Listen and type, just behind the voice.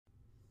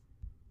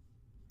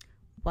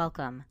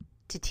Welcome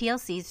to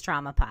TLC's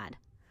Trauma Pod,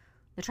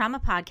 the trauma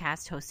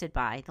podcast hosted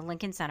by the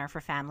Lincoln Center for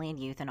Family and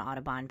Youth in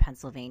Audubon,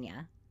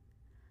 Pennsylvania.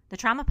 The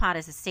Trauma Pod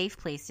is a safe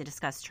place to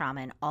discuss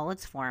trauma in all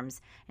its forms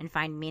and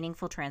find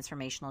meaningful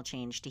transformational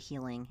change to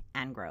healing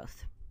and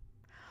growth.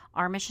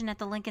 Our mission at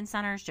the Lincoln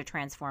Center is to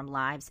transform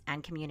lives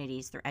and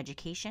communities through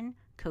education,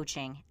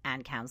 coaching,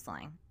 and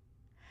counseling.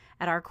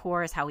 At our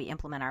core is how we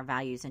implement our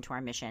values into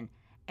our mission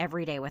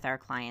every day with our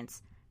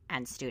clients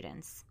and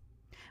students.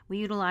 We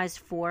utilize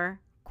 4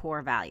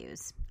 core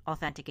values: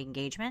 authentic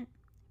engagement,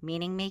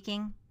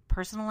 meaning-making,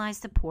 personalized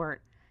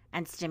support,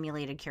 and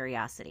stimulated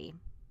curiosity.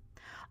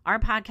 Our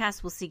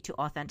podcast will seek to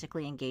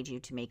authentically engage you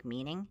to make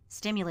meaning,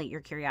 stimulate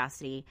your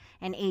curiosity,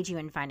 and aid you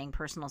in finding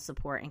personal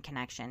support and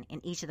connection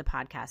in each of the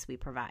podcasts we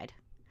provide.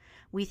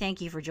 We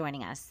thank you for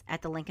joining us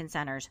at the Lincoln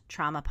Center's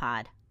Trauma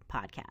Pod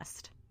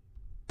podcast.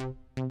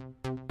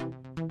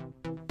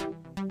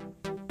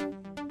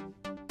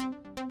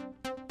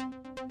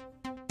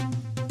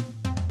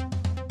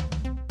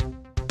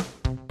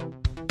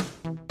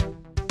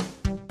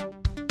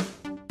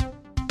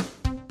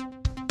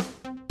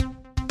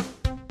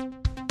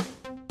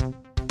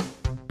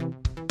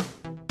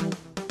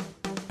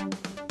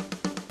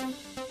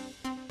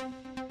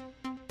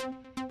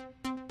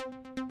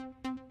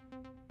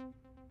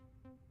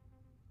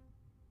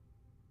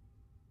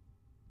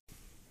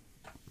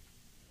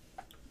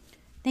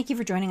 Thank you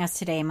for joining us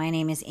today. My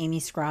name is Amy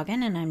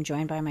Scroggin, and I'm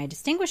joined by my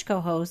distinguished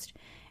co-host,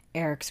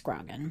 Eric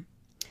Scroggin.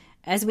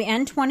 As we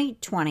end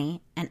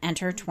 2020 and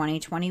enter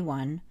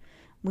 2021,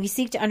 we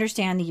seek to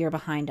understand the year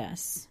behind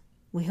us.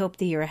 We hope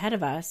the year ahead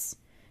of us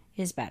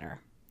is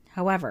better.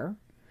 However,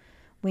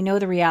 we know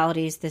the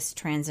realities this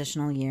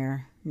transitional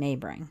year may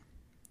bring.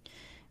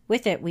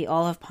 With it, we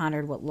all have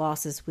pondered what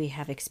losses we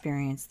have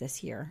experienced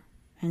this year.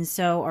 And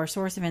so our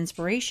source of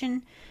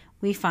inspiration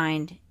we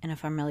find in a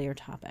familiar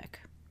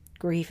topic: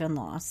 grief and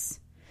loss.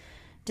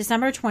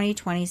 December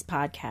 2020's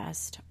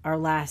podcast, our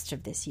last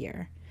of this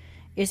year,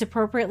 is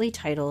appropriately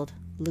titled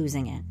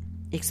Losing It,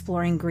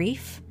 Exploring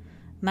Grief,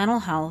 Mental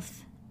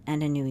Health,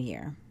 and a New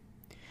Year.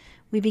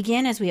 We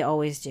begin, as we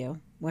always do,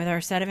 with our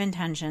set of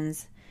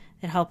intentions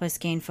that help us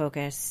gain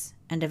focus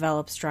and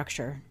develop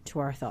structure to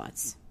our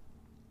thoughts.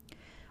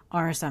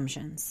 Our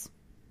assumptions.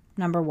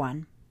 Number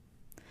 1,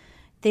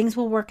 things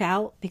will work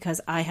out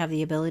because I have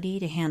the ability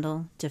to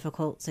handle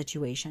difficult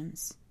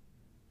situations.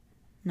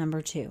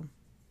 Number 2,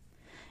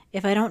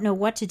 if I don't know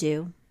what to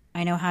do,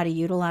 I know how to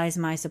utilize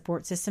my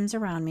support systems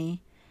around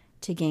me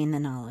to gain the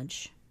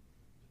knowledge.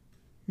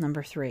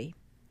 Number 3,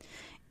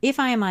 if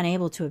I am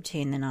unable to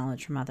obtain the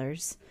knowledge from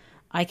others,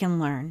 I can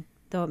learn,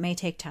 though it may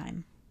take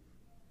time.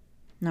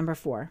 Number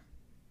 4,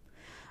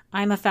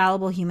 I am a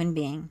fallible human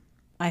being.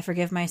 I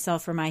forgive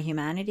myself for my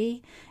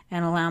humanity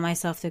and allow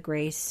myself the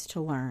grace to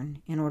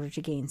learn in order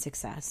to gain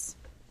success.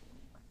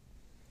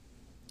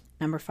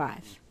 Number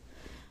 5,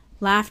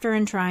 laughter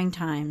in trying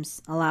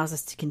times allows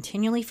us to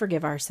continually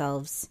forgive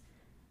ourselves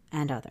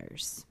and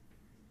others.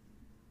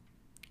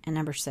 And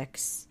number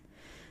 6,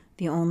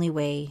 the only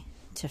way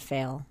to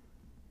fail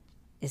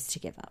is to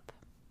give up.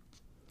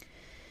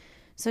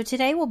 So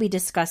today we'll be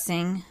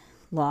discussing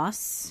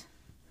loss,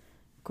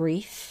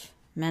 grief,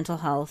 mental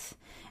health,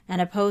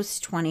 and a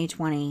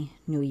post-2020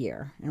 new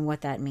year and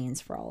what that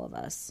means for all of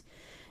us.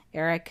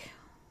 Eric,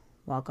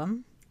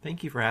 welcome.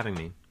 Thank you for having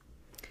me.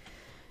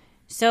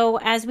 So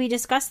as we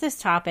discuss this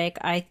topic,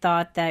 I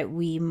thought that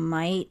we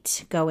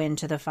might go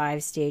into the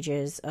 5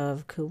 stages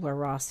of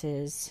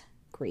Kubler-Ross's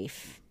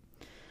grief.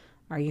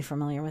 Are you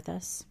familiar with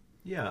this?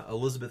 Yeah,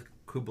 Elizabeth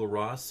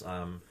Kubler-Ross,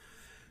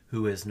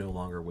 who is no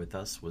longer with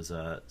us, was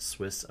a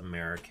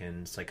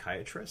Swiss-American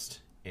psychiatrist,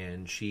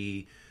 and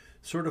she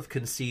sort of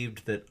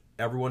conceived that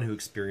everyone who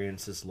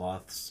experiences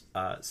loss,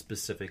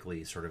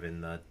 specifically sort of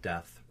in the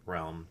death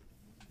realm,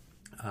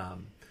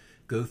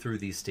 go through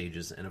these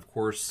stages. And of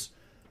course,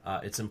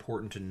 it's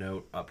important to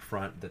note up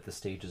front that the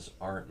stages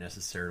aren't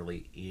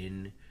necessarily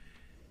in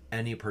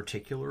any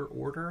particular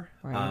order.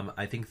 Right.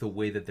 I think the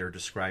way that they're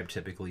described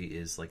typically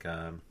is like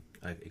a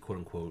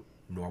quote-unquote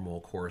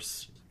normal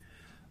course.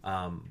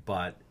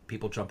 But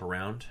people jump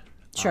around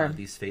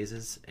these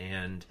phases.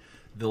 And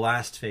the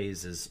last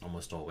phase is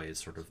almost always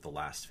sort of the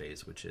last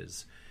phase, which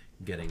is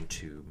getting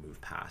to move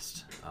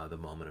past the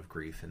moment of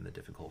grief and the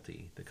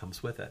difficulty that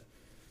comes with it.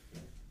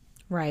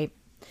 Right.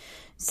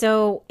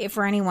 So, if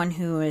for anyone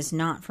who is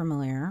not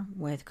familiar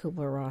with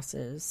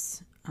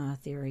Kubler-Ross's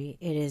theory,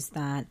 it is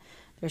that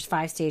there's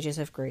 5 stages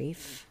of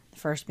grief. The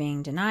first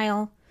being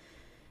denial,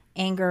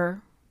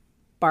 anger,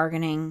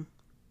 bargaining,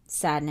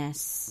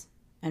 sadness,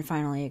 and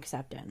finally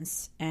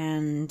acceptance.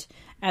 And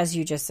as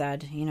you just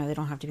said, they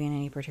don't have to be in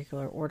any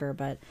particular order,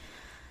 but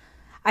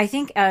I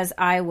think as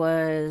I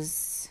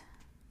was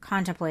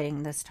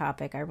contemplating this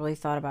topic, I really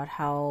thought about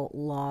how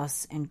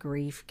loss and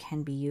grief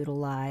can be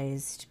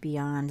utilized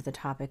beyond the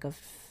topic of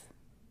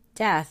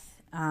death.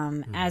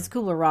 As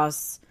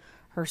Kubler-Ross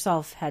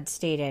herself had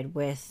stated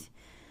with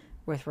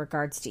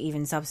regards to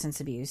even substance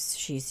abuse,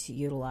 she's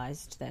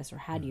utilized this or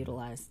had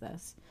utilized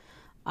this.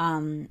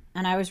 And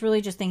I was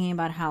really just thinking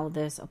about how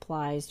this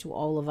applies to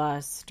all of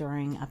us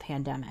during a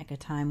pandemic, a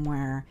time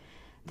where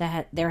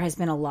there has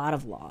been a lot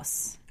of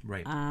loss,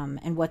 Right.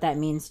 and what that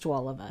means to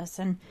all of us.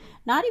 And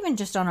not even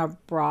just on a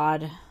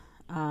broad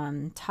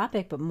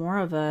topic, but more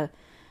of a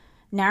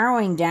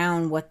narrowing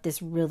down what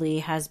this really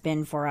has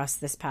been for us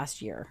this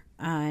past year,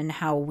 and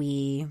how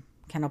we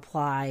can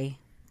apply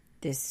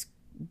this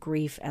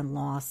grief and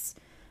loss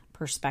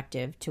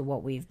perspective to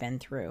what we've been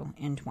through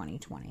in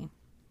 2020.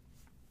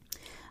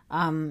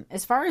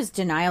 As far as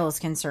denial is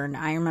concerned,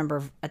 I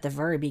remember at the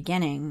very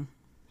beginning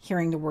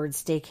hearing the word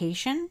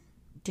staycation.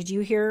 Did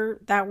you hear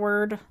that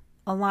word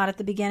a lot at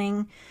the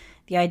beginning?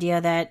 The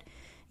idea that,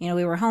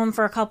 we were home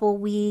for a couple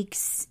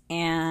weeks,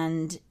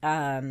 and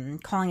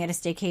calling it a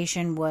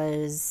staycation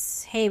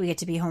was, hey, we get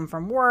to be home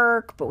from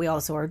work, but we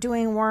also are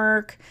doing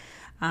work,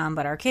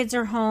 but our kids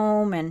are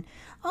home, and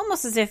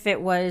almost as if it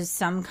was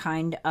some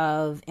kind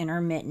of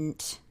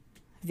intermittent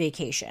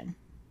vacation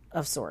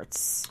of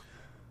sorts.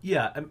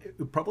 Yeah,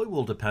 it probably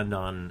will depend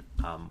on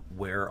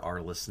where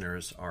our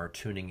listeners are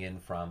tuning in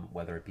from,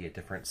 whether it be a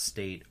different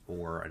state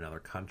or another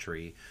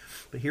country.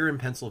 But here in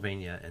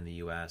Pennsylvania and the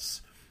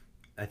U.S.,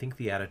 I think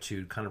the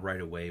attitude kind of right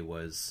away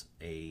was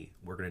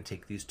we're going to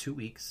take these 2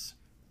 weeks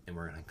and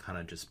we're going to kind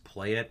of just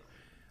play it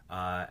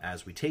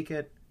as we take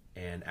it.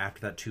 And after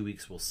that 2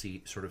 weeks, we'll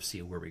see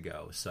where we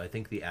go. So I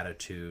think the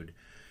attitude,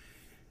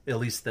 at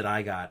least that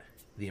I got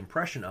the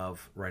impression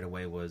of right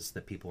away, was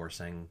that people are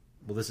saying,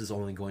 well, this is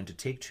only going to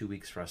take 2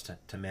 weeks for us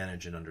to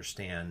manage and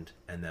understand,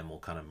 and then we'll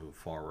kind of move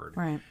forward.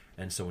 Right.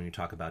 And so when you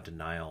talk about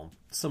denial,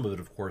 some of it,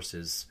 of course,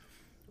 is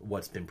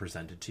what's been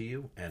presented to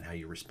you and how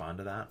you respond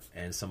to that.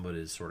 And some of it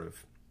is sort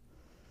of,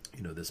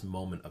 this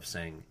moment of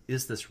saying,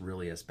 is this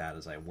really as bad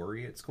as I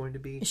worry it's going to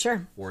be?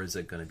 Sure. Or is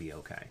it going to be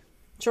okay?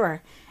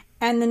 Sure.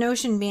 And the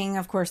notion being,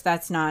 of course,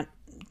 that's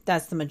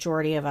the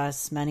majority of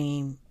us.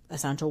 Many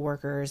essential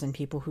workers and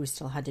people who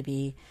still had to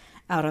be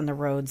out on the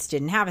roads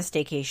didn't have a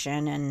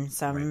staycation, and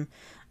some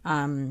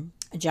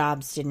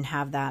jobs didn't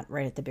have that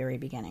right at the very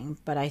beginning.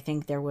 But I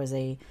think there was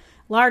a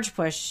large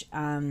push,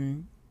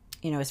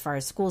 as far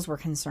as schools were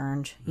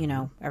concerned,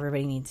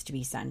 everybody needs to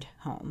be sent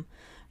home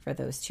for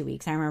those 2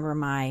 weeks. I remember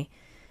my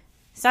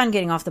son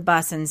getting off the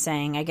bus and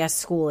saying, I guess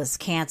school is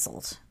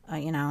canceled,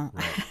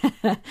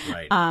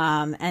 Right.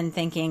 and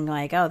thinking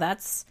like, oh,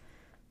 it's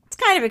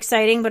kind of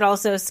exciting, but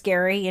also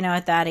scary,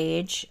 at that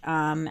age,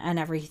 and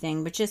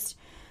everything. But just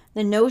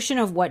the notion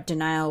of what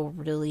denial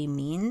really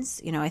means,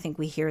 I think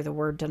we hear the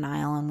word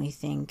denial and we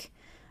think,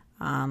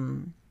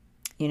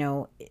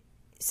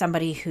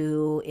 somebody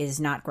who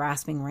is not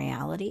grasping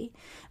reality.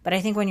 But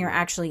I think when you're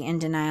actually in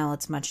denial,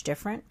 it's much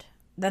different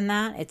than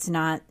that. It's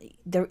not,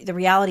 the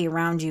reality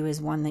around you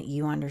is one that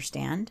you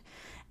understand,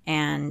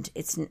 and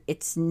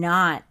it's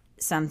not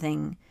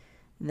something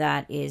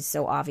that is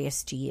so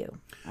obvious to you.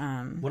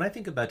 When I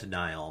think about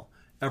denial,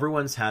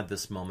 everyone's had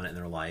this moment in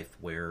their life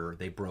where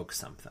they broke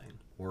something,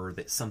 or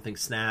that something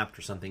snapped,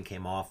 or something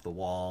came off the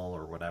wall,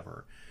 or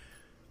whatever.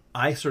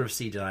 I sort of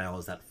see denial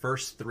as that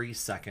first 3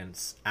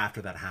 seconds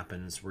after that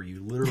happens, where you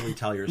literally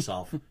tell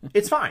yourself,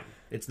 it's fine.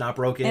 It's not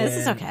broken. Yeah, this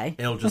is okay.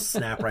 It'll just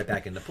snap right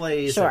back into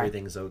place. Sure.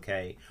 Everything's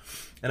okay.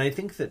 And I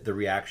think that the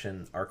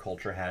reaction our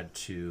culture had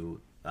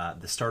to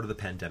the start of the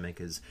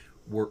pandemic is,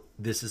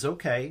 this is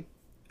okay.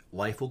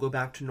 Life will go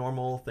back to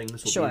normal.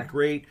 Things will Sure. be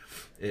great.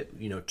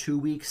 2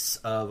 weeks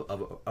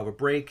of a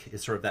break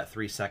is sort of that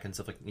 3 seconds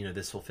of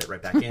this will fit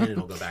right back in.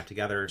 It'll go back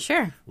together.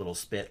 Sure. Little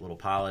spit, little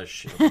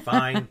polish. It'll be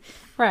fine.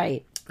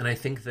 Right. And I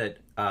think that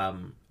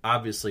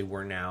obviously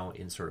we're now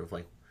in sort of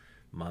like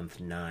month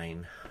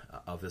 9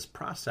 of this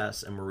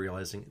process, and we're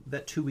realizing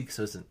that 2 weeks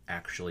isn't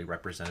actually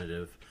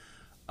representative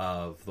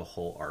of the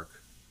whole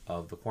arc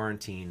of the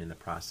quarantine and the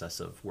process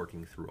of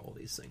working through all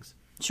these things.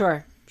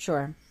 Sure.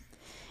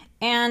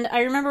 And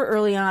I remember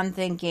early on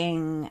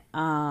thinking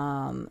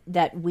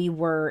that we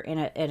were in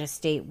a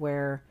state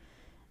where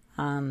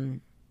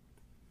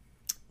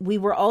we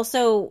were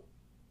also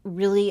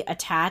really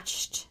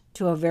attached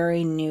to a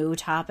very new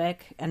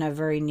topic and a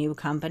very new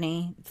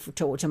company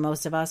to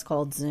most of us,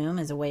 called Zoom,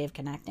 as a way of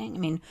connecting. I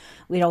mean,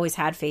 we'd always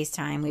had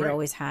FaceTime. We'd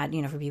always had,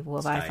 for people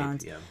who have Skype,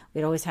 iPhones, yeah.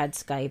 We'd always had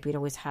Skype. We'd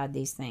always had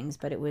these things.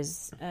 But it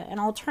was an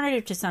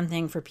alternative to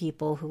something for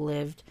people who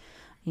lived,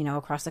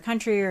 across the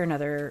country or in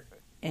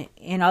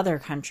other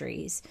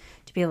countries,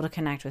 to be able to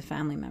connect with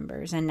family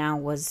members. And now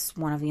was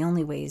one of the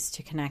only ways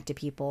to connect to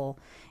people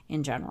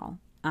in general.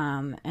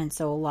 And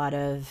so a lot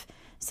of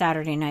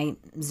Saturday night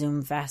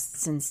Zoom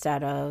fests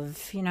instead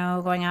of,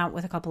 going out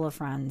with a couple of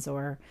friends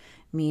or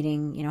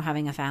meeting,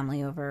 having a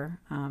family over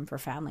for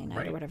family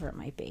night or whatever it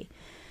might be.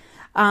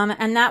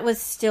 And that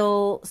was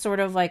still sort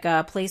of like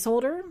a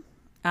placeholder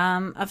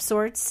of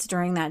sorts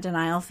during that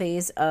denial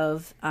phase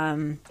of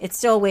it's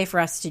still a way for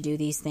us to do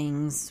these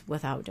things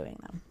without doing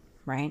them,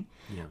 right?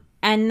 Yeah.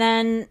 And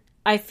then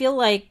I feel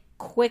like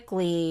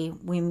quickly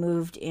we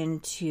moved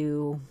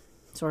into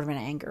sort of an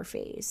anger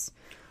phase.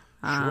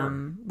 Sure.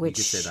 Which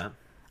you could say that.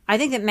 I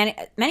think that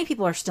many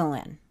people are still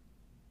in.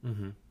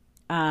 Mm-hmm.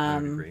 I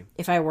would agree.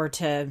 If I were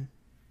to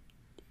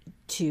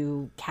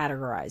to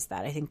categorize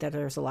that. I think that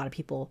there's a lot of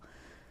people.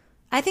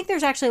 I think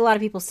there's actually a lot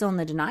of people still in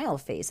the denial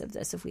phase of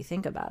this, if we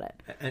think about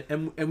it.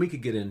 And we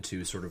could get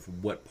into sort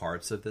of what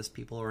parts of this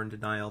people are in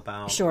denial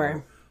about. Sure.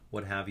 Or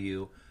what have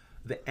you.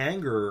 The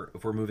anger,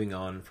 if we're moving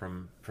on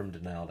from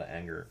denial to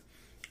anger,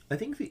 I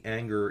think the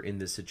anger in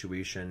this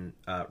situation,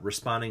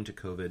 responding to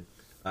COVID,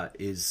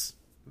 is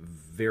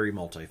very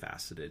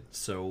multifaceted.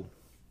 So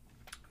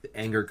the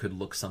anger could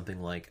look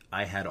something like,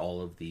 I had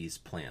all of these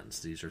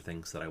plans. These are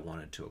things that I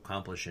wanted to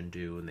accomplish and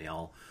do, and they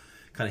all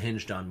kind of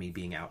hinged on me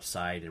being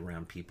outside and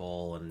around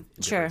people and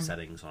different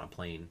settings on a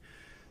plane,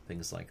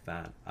 things like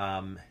that.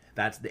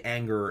 That's the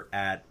anger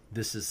at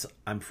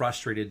I'm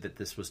frustrated that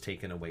this was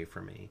taken away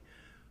from me.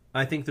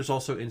 I think there's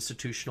also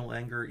institutional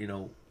anger.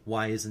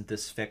 Why isn't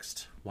this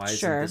fixed? Why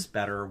isn't this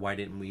better? Why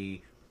didn't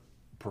we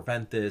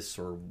prevent this,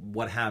 or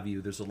what have you?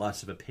 There's a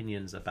lot of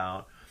opinions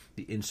about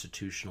the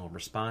institutional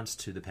response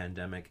to the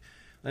pandemic.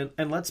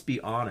 And let's be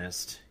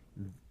honest,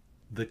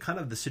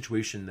 the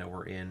situation that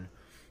we're in,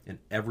 and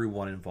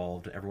everyone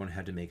involved, everyone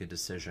had to make a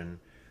decision,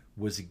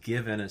 was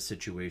given a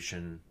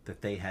situation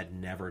that they had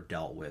never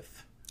dealt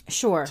with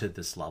to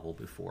this level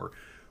before.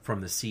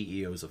 From the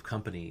CEOs of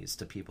companies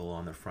to people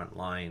on the front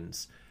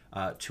lines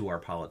to our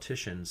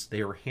politicians,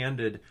 they were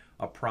handed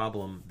a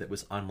problem that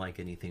was unlike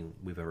anything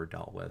we've ever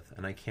dealt with.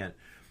 And I can't,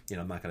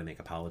 I'm not going to make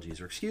apologies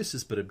or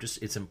excuses, but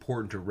it's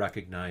important to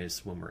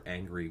recognize when we're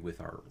angry with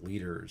our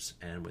leaders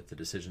and with the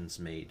decisions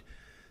made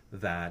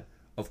that,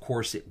 of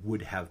course, it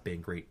would have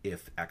been great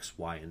if X,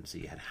 Y, and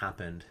Z had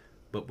happened,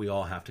 but we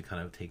all have to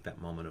kind of take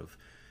that moment of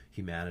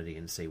humanity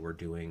and say we're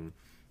doing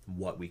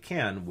what we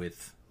can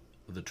with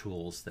the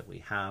tools that we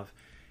have,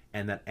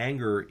 and that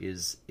anger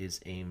is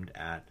aimed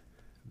at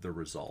the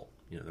result.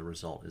 The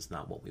result is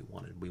not what we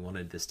wanted. We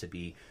wanted this to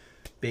be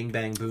bing,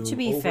 bang, boom, to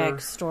be over.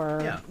 fixed, or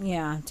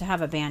to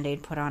have a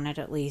Band-Aid put on it,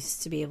 at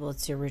least to be able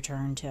to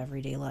return to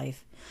everyday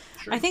life.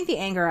 Sure. I think the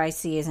anger I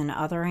see is an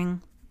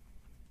othering.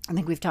 I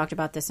think we've talked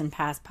about this in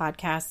past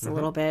podcasts a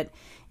little bit,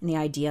 and the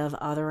idea of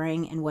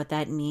othering and what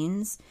that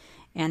means,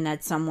 and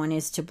that someone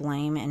is to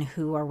blame, and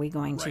who are we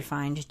going to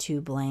find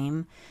to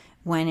blame,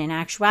 when in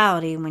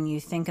actuality, when you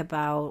think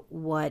about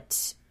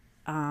what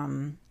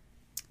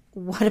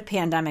a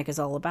pandemic is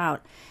all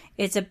about,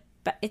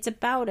 it's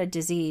about a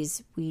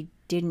disease we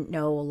didn't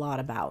know a lot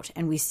about,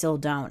 and we still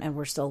don't, and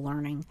we're still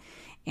learning.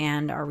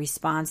 And our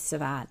response to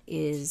that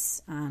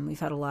is we've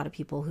had a lot of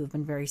people who've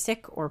been very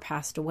sick or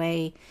passed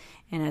away.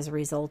 And as a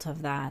result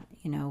of that,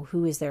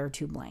 who is there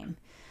to blame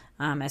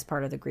as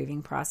part of the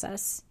grieving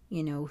process?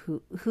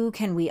 Who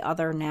can we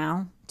other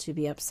now to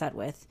be upset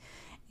with?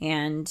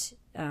 And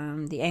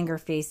the anger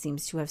phase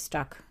seems to have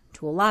stuck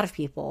to a lot of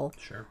people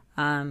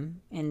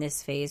in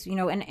this phase.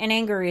 And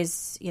anger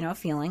is, a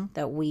feeling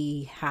that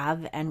we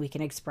have and we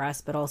can express,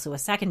 but also a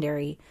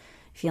secondary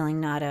feeling,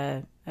 not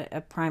a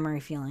primary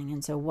feeling.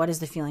 And so what is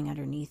the feeling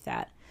underneath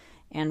that?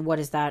 And what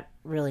does that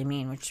really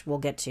mean, which we'll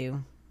get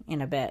to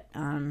in a bit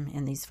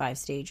in these 5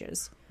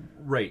 stages.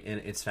 Right,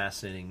 and it's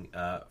fascinating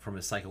from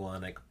a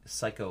psychoanalytic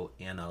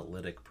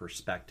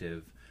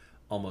perspective.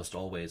 Almost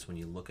always when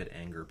you look at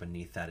anger,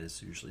 beneath that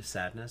is usually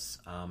sadness.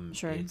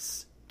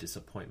 It's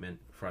disappointment,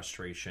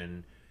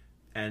 frustration,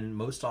 and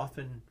most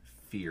often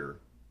fear.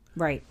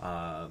 Right.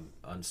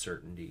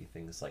 Uncertainty,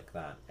 things like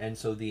that. And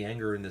so the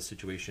anger in this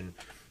situation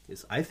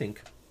is, I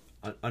think,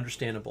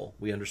 understandable.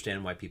 We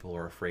understand why people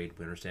are afraid.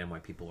 We understand why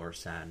people are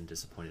sad and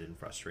disappointed and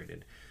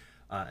frustrated.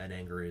 And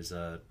anger is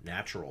a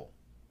natural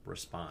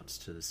response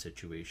to the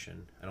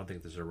situation. I don't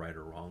think there's a right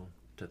or wrong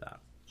to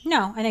that.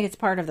 No, I think it's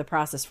part of the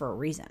process for a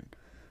reason.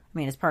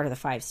 It's part of the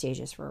 5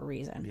 stages for a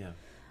reason. Yeah.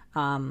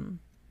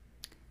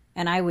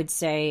 And I would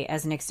say,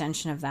 as an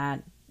extension of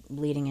that,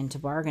 leading into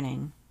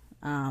bargaining,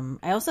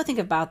 I also think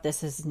about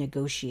this as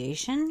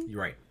negotiation.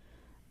 You're right.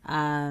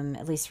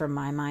 At least from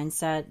my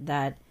mindset,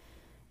 that,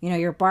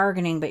 you're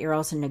bargaining, but you're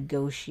also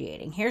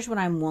negotiating. Here's what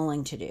I'm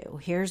willing to do.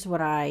 Here's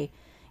what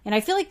and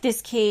I feel like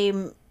this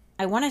came,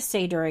 I want to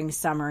say, during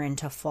summer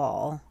into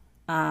fall,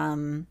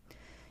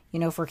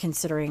 if we're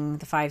considering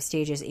the 5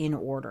 stages in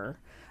order.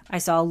 I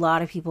saw a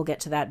lot of people get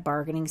to that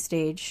bargaining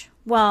stage.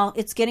 Well,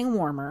 it's getting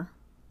warmer.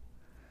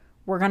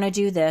 We're going to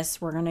do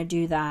this. We're going to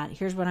do that.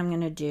 Here's what I'm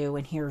going to do,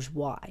 and here's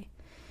why.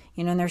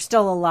 And there's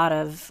still a lot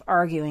of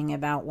arguing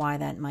about why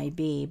that might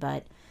be.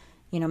 But,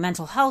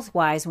 mental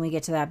health-wise, when we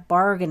get to that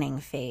bargaining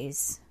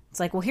phase, it's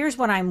like, well, here's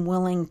what I'm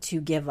willing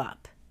to give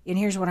up. And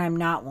here's what I'm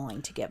not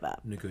willing to give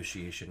up.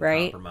 Negotiation,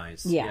 right?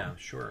 Compromise. Yeah,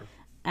 sure.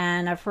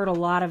 And I've heard a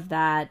lot of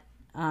that,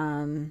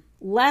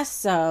 less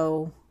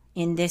so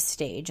in this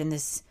stage, in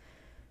this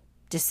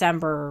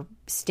December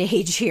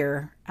stage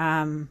here.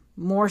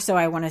 More so,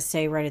 I want to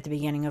say, right at the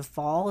beginning of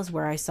fall is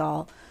where I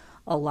saw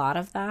a lot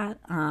of that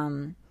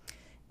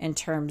in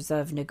terms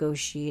of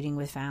negotiating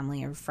with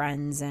family or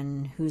friends,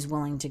 and who's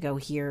willing to go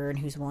here and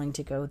who's willing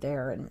to go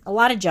there, and a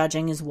lot of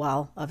judging as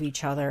well of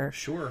each other.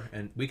 Sure,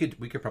 and we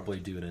could probably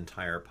do an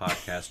entire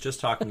podcast just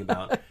talking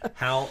about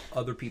how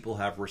other people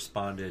have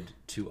responded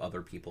to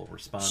other people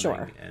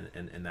responding,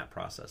 and that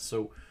process.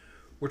 So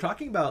we're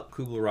talking about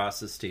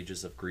Kubler-Ross's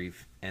stages of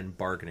grief and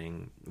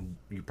bargaining.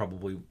 You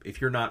probably,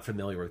 if you're not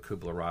familiar with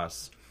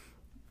Kubler-Ross,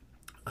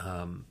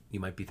 you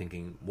might be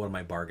thinking, what am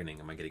I bargaining?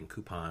 Am I getting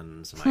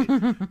coupons?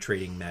 Am I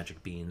trading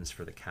magic beans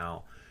for the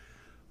cow?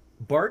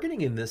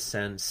 Bargaining in this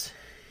sense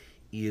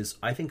is,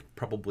 I think,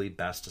 probably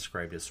best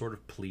described as sort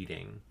of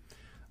pleading.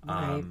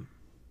 Right.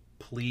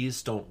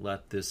 Please don't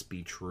let this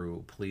be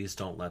true. Please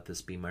don't let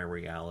this be my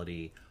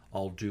reality.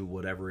 I'll do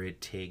whatever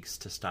it takes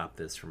to stop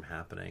this from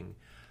happening.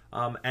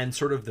 And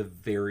sort of the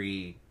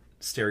very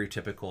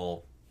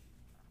stereotypical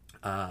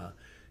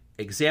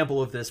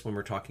example of this when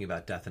we're talking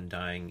about death and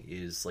dying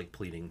is like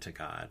pleading to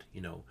God.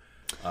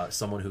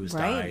 Someone who's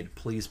died,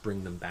 please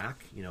bring them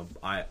back.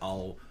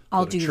 I'll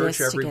go to do church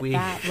this every to get week.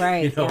 that.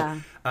 Right. Yeah.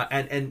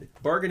 And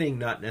bargaining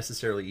not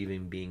necessarily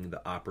even being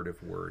the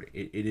operative word.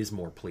 It is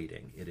more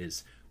pleading. It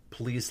is,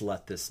 please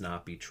let this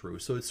not be true.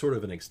 So it's sort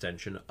of an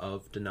extension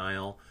of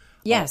denial.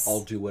 Yes.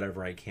 I'll do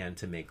whatever I can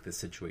to make the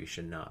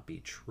situation not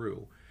be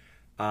true.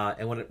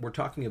 And when we're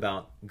talking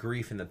about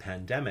grief in the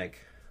pandemic,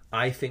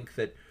 I think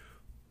that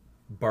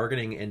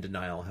bargaining and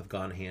denial have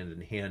gone hand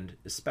in hand,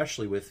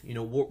 especially with,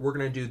 we're going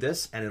to do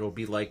this and it'll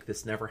be like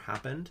this never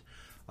happened.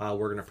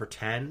 We're going to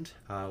pretend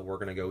we're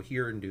going to go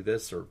here and do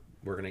this, or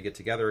we're going to get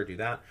together and do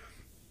that.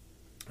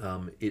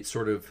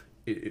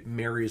 It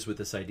marries with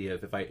this idea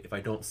of if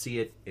I don't see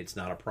it, it's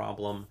not a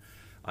problem.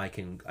 I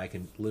can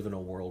live in a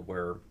world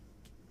where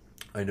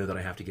I know that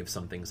I have to give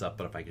some things up,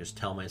 but if I just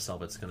tell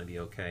myself it's going to be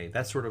okay,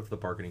 that's sort of the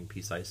bargaining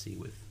piece I see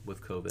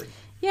with COVID.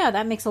 Yeah,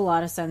 that makes a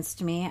lot of sense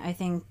to me. I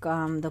think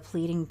the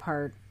pleading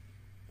part,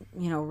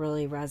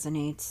 really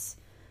resonates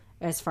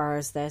as far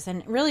as this.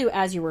 And really,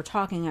 as you were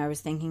talking, I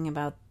was thinking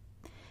about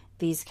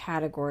these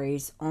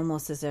categories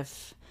almost as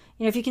if,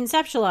 if you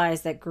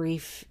conceptualize that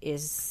grief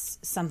is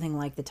something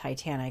like the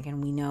Titanic,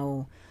 and we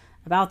know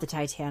about the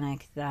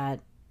Titanic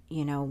that,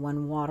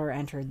 when water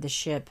entered the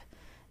ship,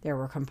 there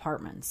were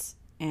compartments.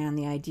 And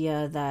the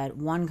idea that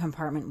one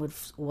compartment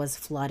was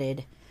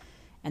flooded,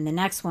 and the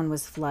next one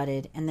was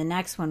flooded, and the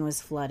next one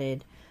was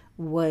flooded,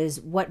 was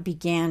what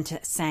began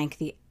to sank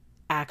the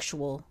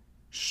actual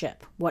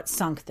ship. What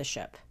sunk the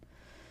ship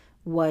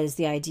was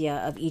the idea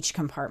of each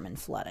compartment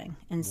flooding.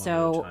 And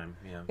so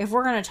if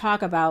we're going to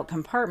talk about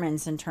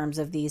compartments in terms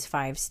of these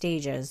 5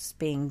 stages,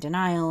 being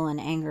denial and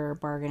anger,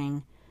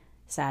 bargaining,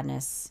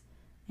 sadness,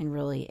 and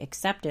really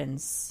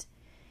acceptance,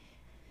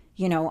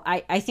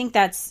 I think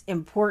that's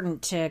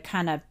important to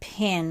kind of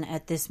pin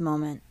at this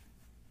moment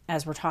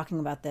as we're talking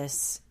about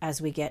this,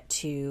 as we get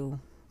to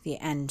the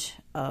end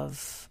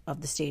of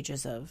the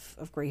stages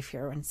of grief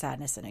here, and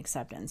sadness and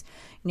acceptance.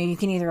 You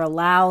can either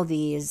allow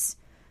these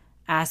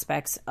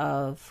aspects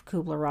of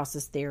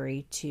Kubler-Ross's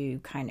theory to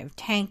kind of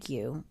tank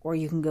you, or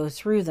you can go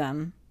through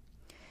them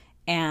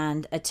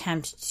and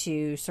attempt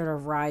to sort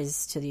of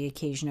rise to the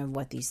occasion of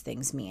what these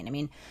things mean. I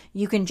mean,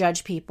 you can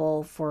judge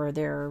people for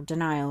their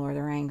denial or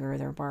their anger or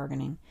their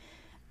bargaining,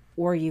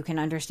 or you can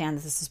understand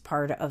that this is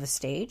part of a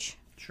stage,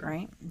 sure.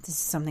 Right? This is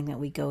something that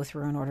we go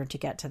through in order to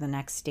get to the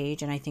next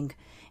stage. And I think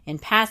in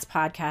past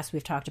podcasts,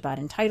 we've talked about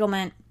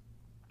entitlement,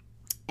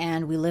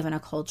 and we live in a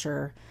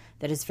culture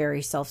that is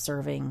very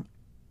self-serving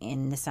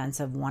in the sense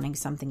of wanting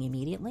something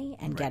immediately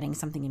and getting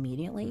something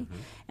immediately. Mm-hmm.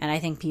 And I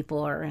think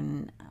people are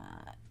in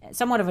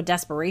somewhat of a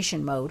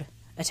desperation mode,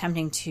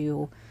 attempting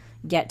to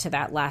get to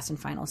that last and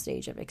final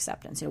stage of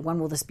acceptance. When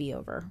will this be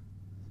over?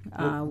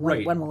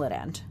 When will it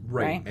end?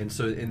 Right. And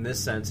so in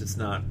this sense, it's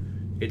not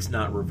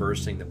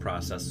reversing the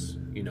process,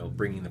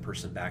 bringing the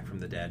person back from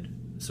the dead,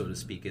 so to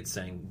speak. It's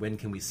saying, when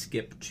can we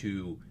skip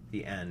to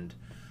the end?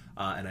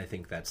 And I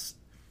think that's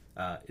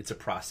it's a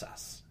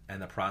process,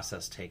 and the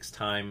process takes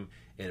time.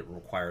 It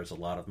requires a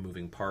lot of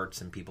moving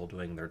parts and people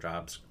doing their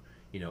jobs,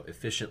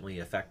 efficiently,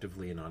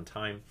 effectively, and on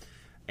time.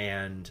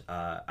 And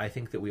I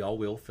think that we all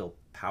will feel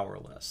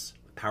powerless.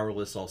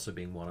 Powerless also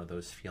being one of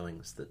those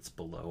feelings that's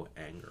below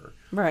anger.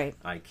 Right.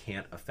 I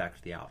can't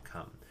affect the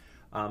outcome.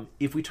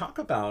 If we talk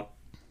about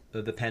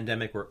the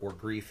pandemic or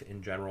grief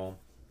in general,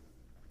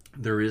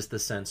 there is the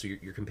sense,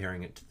 you're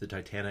comparing it to the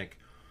Titanic.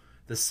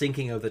 The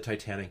sinking of the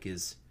Titanic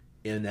is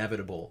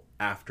inevitable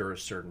after a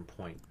certain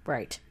point.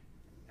 Right.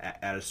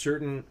 At a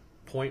certain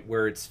point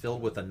where it's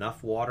filled with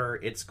enough water,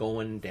 it's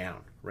going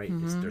down, right?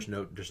 Mm-hmm.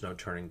 There's no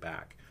turning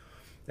back.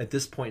 At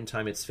this point in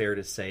time, it's fair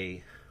to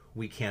say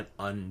we can't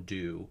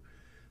undo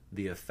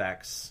the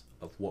effects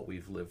of what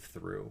we've lived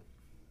through.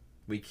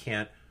 We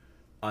can't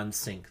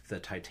unsink the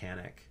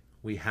Titanic.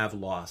 We have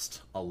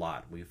lost a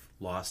lot. We've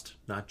lost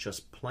not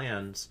just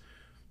plans,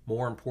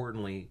 more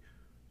importantly,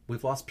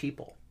 we've lost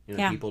people.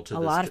 People to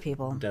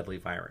this deadly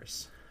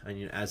virus.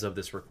 And as of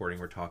this recording,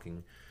 we're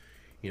talking,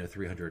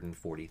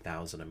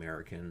 340,000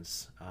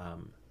 Americans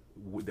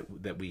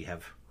that we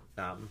have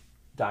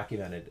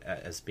documented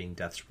as being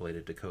deaths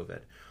related to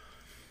COVID.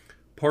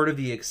 Part of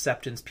the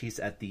acceptance piece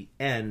at the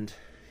end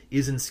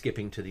isn't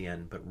skipping to the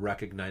end, but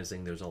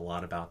recognizing there's a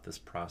lot about this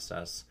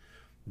process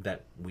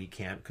that we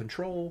can't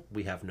control.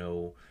 We have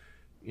no,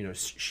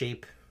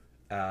 shape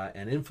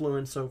and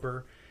influence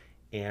over.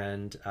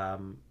 And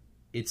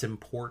it's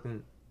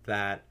important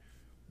that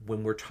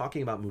when we're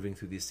talking about moving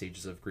through these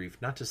stages of grief,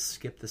 not to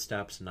skip the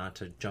steps, not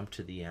to jump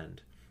to the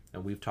end.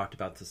 And we've talked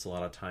about this a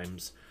lot of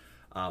times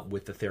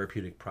with the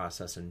therapeutic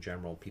process in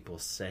general. People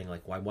saying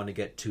like, "Well, I want to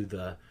get to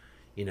the,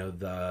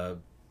 the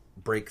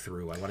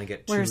breakthrough. I want to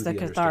get Where's to the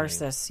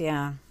catharsis?"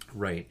 Yeah,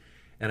 right.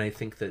 And I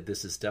think that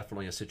this is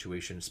definitely a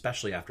situation,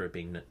 especially after it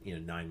being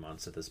 9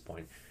 months at this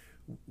point.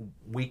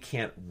 We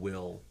can't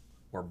will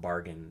or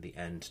bargain the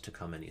end to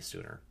come any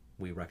sooner.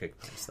 We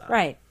recognize that.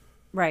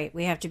 Right.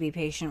 We have to be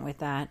patient with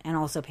that, and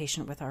also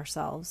patient with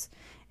ourselves,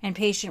 and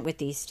patient with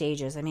these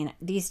stages. I mean,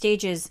 these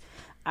stages,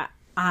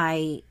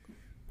 I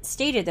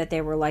stated that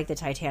they were like the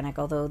Titanic,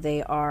 although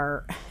they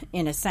are,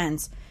 in a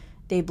sense,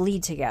 they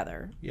bleed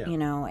together. Yeah.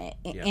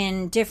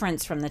 In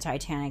difference from the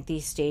Titanic,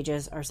 these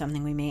stages are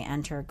something we may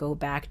enter, go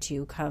back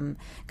to, come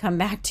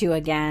back to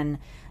again,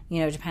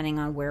 depending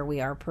on where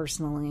we are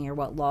personally or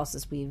what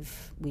losses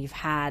we've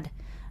had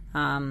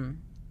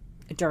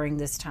during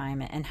this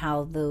time, and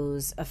how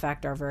those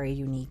affect our very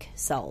unique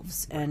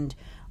selves and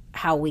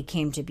how we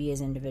came to be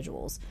as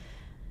individuals.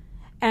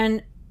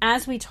 And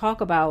as we talk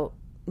about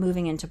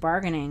moving into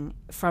bargaining,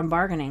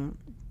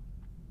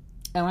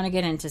 I want to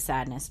get into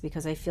sadness,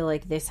 because I feel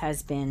like this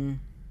has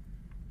been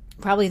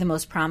probably the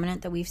most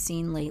prominent that we've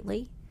seen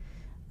lately.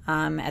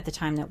 At the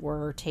time that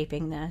we're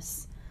taping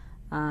this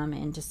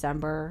in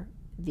December,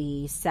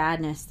 the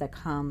sadness that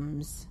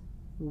comes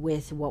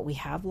with what we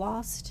have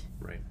lost.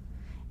 Right.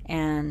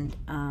 And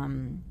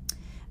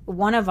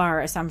one of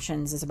our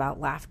assumptions is about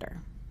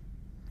laughter.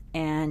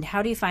 And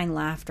how do you find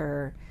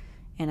laughter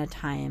in a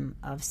time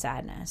of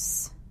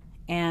sadness?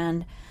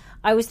 And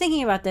I was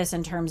thinking about this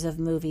in terms of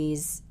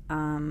movies.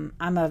 I'm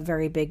a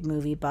very big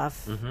movie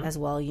buff as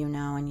well,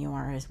 and you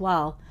are as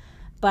well.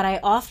 But I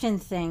often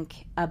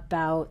think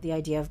about the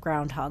idea of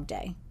Groundhog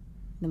Day,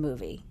 the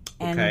movie.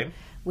 And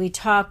we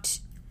talked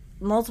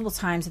multiple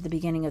times at the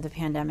beginning of the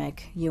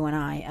pandemic, you and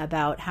I,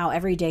 about how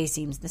every day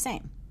seems the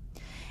same.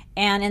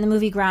 And in the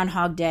movie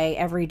Groundhog Day,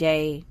 every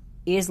day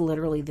is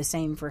literally the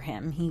same for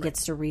him. He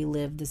gets to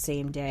relive the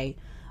same day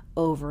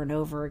over and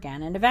over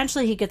again. And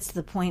eventually he gets to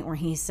the point where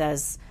he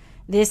says,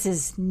 this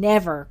is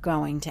never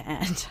going to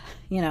end.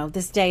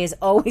 This day is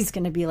always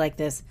going to be like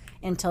this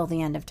until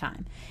the end of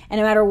time. And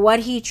no matter what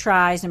he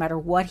tries, no matter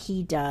what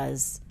he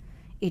does,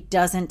 it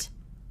doesn't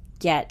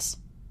get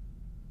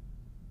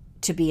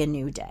to be a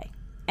new day.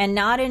 And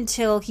not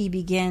until he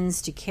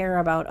begins to care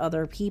about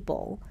other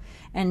people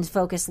and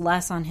focus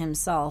less on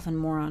himself and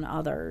more on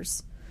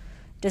others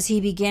does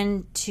he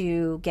begin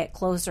to get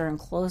closer and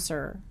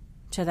closer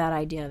to that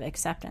idea of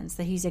acceptance,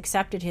 that he's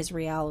accepted his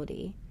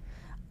reality,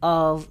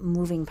 of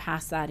moving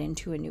past that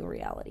into a new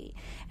reality.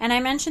 And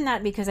I mention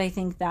that because I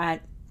think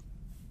that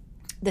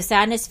the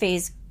sadness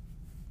phase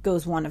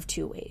goes one of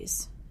two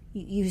ways.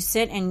 You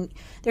sit, and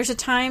there's a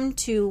time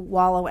to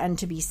wallow and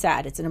to be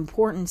sad. It's an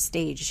important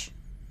stage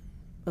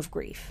of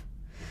grief.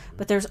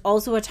 But there's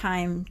also a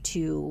time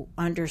to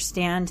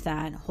understand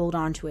that, hold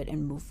on to it,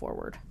 and move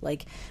forward.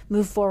 Like,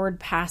 move forward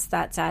past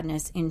that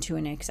sadness into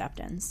an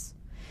acceptance.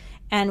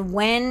 And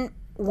when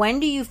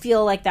do you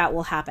feel like that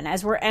will happen?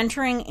 As we're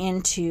entering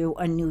into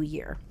a new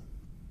year.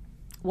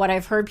 What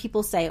I've heard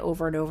people say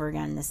over and over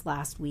again this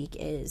last week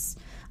is,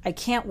 I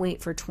can't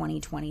wait for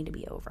 2020 to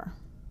be over.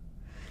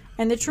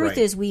 And the truth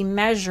is, we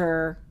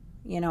measure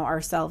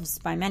ourselves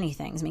by many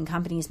things. I mean,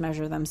 companies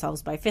measure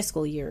themselves by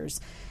fiscal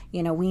years.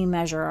 We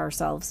measure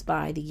ourselves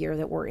by the year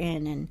that we're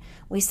in, and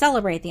we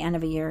celebrate the end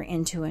of a year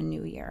into a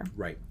new year.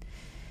 Right.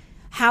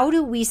 How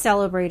do we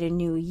celebrate a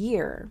new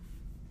year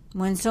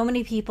when so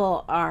many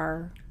people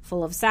are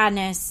full of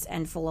sadness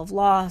and full of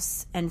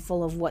loss and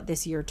full of what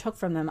this year took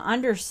from them,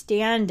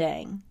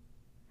 understanding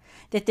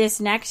that this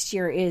next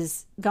year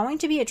is going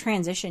to be a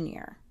transition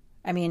year?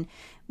 I mean,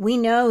 we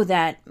know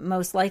that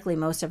most likely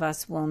most of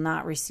us will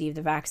not receive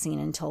the vaccine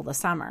until the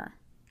summer.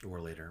 Or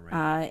later,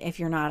 right? If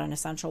you're not an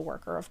essential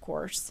worker, of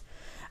course.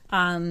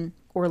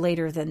 Or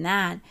later than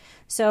that.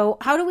 So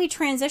how do we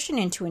transition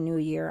into a new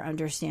year,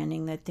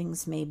 understanding that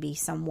things may be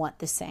somewhat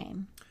the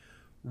same?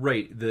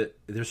 Right.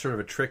 There's sort of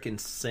a trick in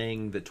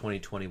saying that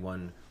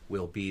 2021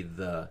 will be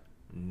the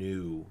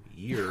new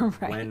year,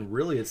 when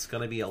really it's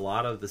going to be a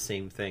lot of the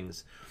same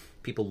things.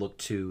 People look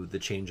to the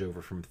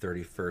changeover from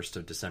 31st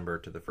of December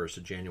to the 1st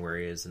of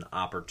January as an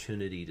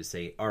opportunity to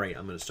say, all right,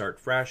 I'm going to start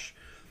fresh.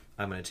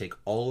 I'm going to take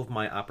all of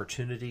my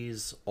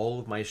opportunities, all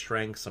of my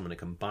strengths. I'm going to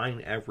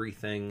combine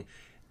everything,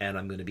 and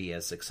I'm going to be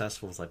as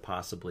successful as I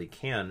possibly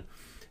can.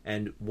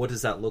 And what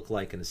does that look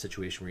like in a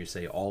situation where you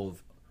say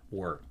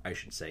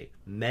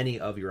many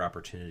of your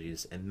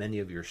opportunities and many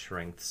of your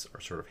strengths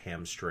are sort of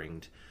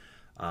hamstringed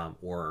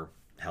or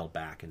held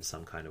back in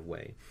some kind of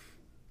way?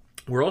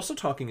 We're also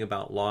talking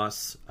about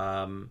loss.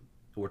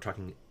 We're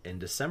talking in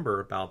December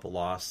about the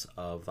loss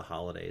of the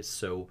holidays.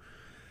 So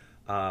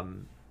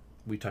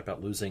we talked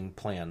about losing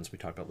plans. We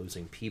talked about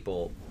losing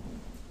people.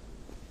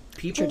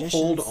 People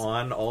hold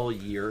on all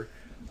year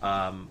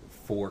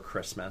for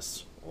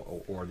Christmas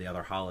or the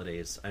other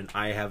holidays. And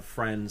I have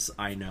friends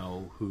I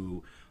know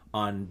who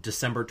on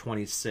December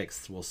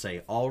 26th, we'll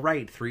say, all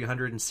right,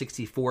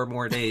 364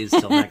 more days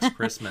till next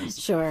Christmas.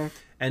 Sure.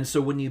 And so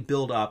when you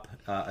build up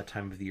a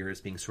time of the year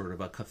as being sort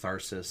of a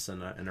catharsis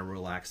and a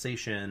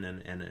relaxation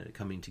and a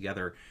coming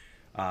together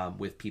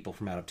with people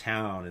from out of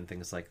town and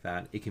things like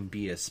that, it can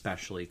be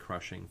especially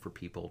crushing for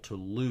people to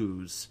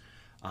lose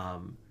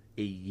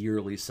a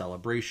yearly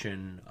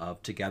celebration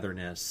of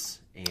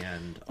togetherness.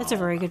 And that's a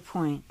very good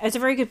point. It's a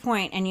very good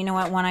point. And you know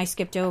what? One I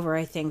skipped over,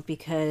 I think,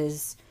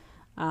 because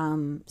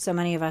so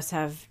many of us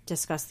have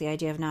discussed the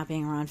idea of not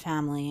being around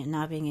family and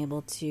not being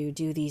able to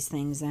do these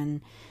things,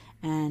 and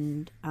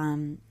kind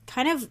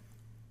of,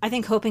 I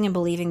think, hoping and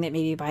believing that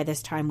maybe by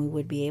this time we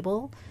would be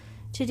able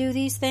to do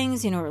these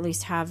things, or at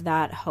least have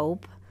that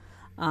hope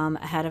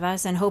ahead of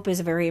us. And hope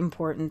is a very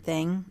important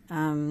thing.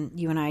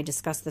 You and I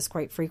discuss this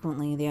quite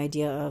frequently, the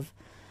idea of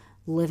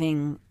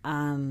living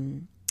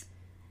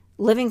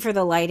for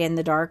the light in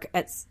the dark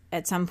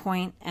at some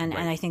point. And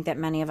I think that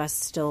many of us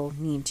still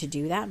need to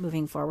do that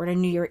moving forward.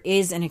 And New Year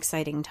is an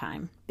exciting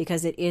time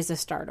because it is a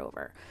start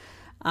over.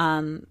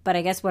 But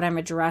I guess what I'm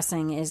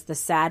addressing is the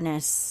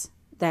sadness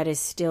that is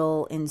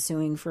still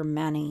ensuing for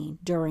many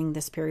during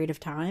this period of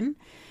time.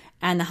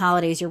 And the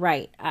holidays, you're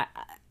right.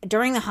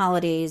 During the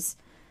holidays,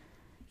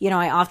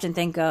 I often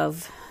think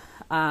of,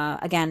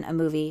 again, a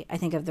movie. I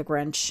think of The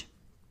Grinch.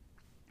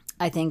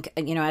 I think,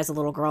 as a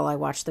little girl, I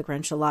watched The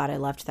Grinch a lot. I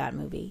loved that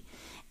movie.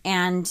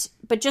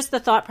 But just the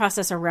thought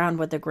process around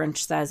what The Grinch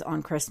says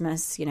on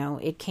Christmas,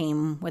 it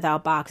came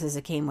without boxes,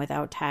 it came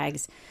without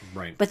tags.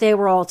 Right. But they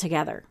were all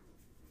together.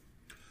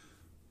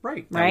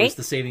 Right. That was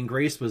the saving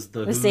grace, was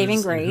the Who's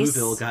saving grace.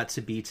 And Whoville got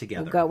to be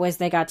together.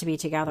 They got to be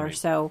together. Right.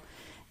 So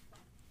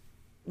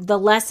the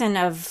lesson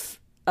of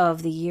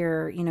the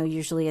year,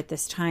 usually at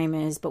this time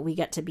is, but we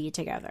get to be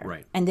together.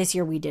 Right. And this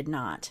year we did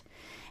not.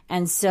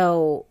 And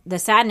so the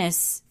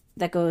sadness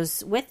that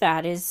goes with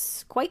that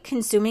is quite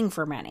consuming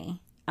for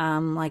many.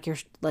 Like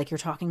you're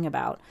talking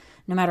about,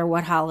 no matter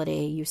what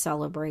holiday you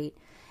celebrate.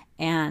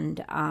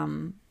 And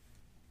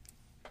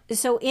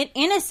so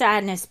in a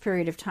sadness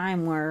period of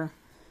time where,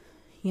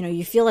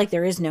 you feel like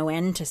there is no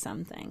end to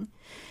something,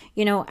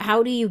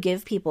 how do you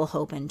give people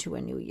hope into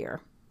a new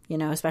year?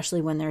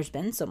 Especially when there's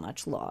been so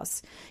much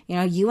loss.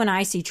 You and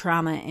I see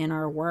trauma in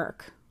our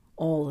work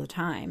all the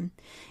time.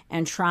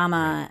 And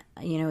trauma,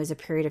 is a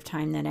period of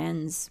time that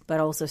ends, but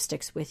also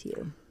sticks with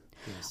you.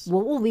 Yes.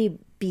 What will we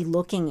be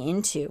looking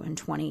into in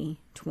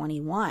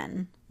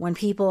 2021 when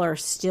people are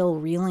still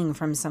reeling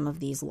from some of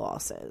these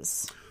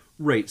losses?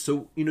 Right.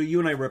 So, you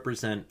and I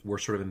we're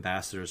sort of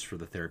ambassadors for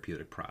the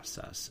therapeutic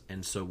process.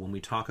 And so when we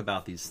talk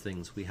about these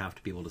things, we have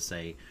to be able to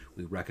say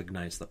we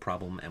recognize the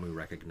problem and we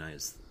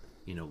recognize,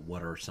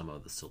 what are some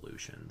of the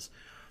solutions.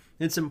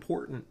 It's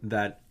important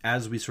that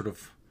as we sort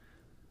of,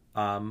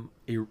 kind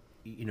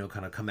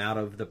of come out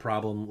of the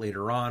problem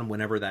later on,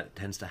 whenever that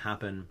tends to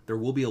happen, there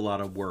will be a lot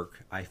of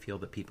work I feel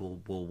that people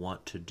will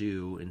want to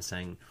do in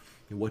saying,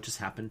 what just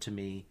happened to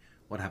me?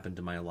 What happened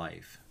to my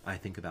life? I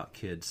think about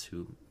kids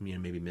who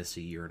maybe miss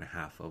a year and a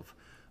half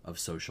of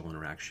social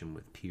interaction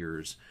with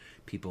peers.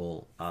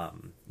 People,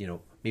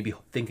 maybe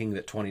thinking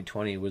that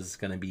 2020 was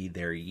going to be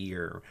their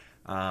year.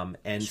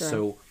 And Sure.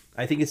 So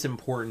I think it's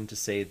important to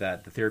say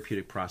that the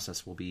therapeutic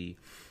process will be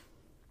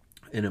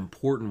an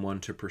important one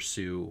to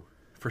pursue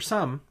for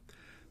some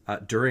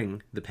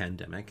during the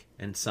pandemic,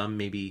 and some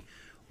maybe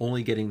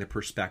only getting the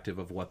perspective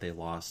of what they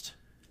lost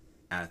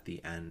at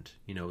the end.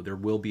 There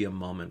will be a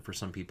moment for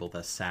some people,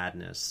 the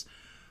sadness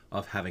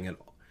of having it,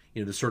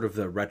 the sort of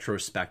the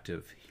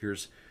retrospective.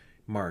 Here's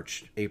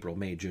March, April,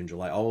 May, June,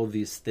 July, all of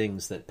these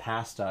things that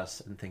passed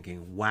us, and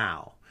thinking,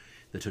 wow,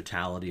 the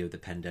totality of the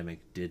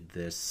pandemic did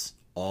this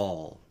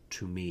all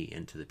to me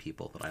and to the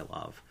people that I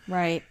love.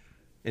 Right.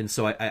 And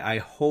so I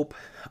hope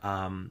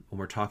when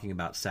we're talking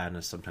about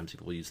sadness, sometimes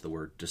people use the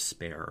word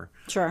despair.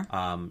 Sure.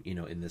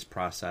 In this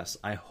process,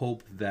 I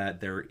hope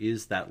that there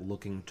is that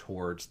looking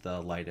towards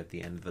the light at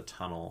the end of the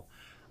tunnel,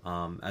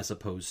 as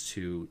opposed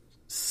to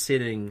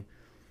sitting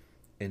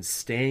and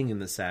staying in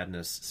the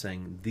sadness,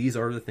 saying, these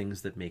are the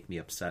things that make me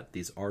upset.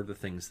 These are the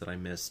things that I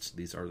missed.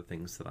 These are the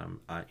things that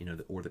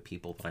or the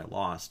people that I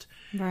lost.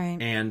 Right.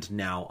 And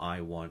now I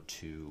want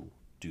to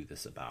do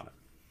this about it.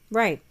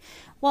 Right.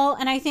 Well,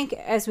 and I think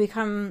as we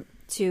come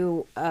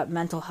to a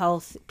mental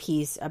health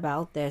piece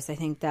about this, I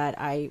think that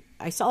I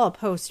saw a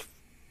post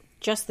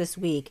just this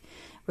week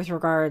with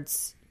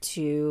regards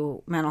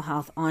to mental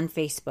health on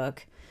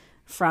Facebook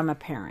from a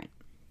parent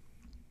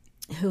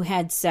who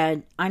had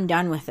said, I'm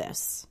done with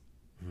this.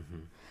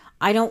 Mm-hmm.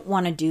 I don't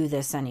want to do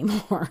this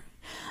anymore.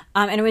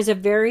 And it was a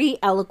very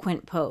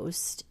eloquent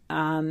post,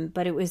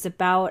 but it was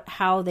about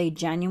how they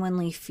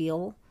genuinely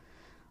feel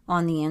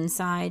on the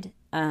inside,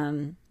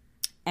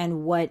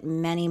 and what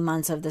many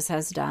months of this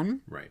has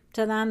done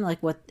to them, like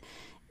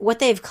what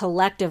they've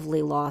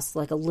collectively lost,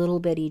 like a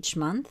little bit each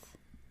month,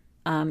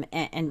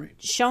 and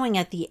showing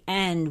at the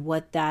end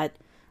what that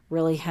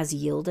really has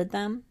yielded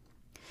them.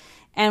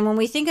 And when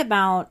we think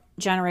about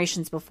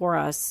generations before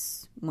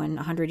us, when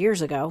 100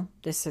 years ago,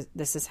 this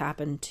has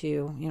happened to,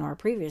 you know, our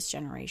previous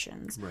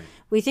generations. Right.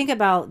 We think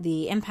about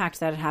the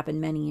impact that had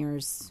happened many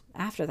years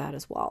after that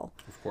as well.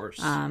 Of course.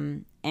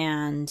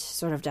 And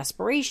sort of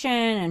desperation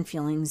and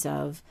feelings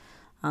of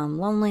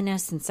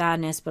loneliness and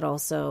sadness, but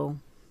also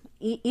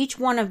each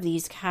one of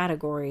these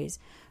categories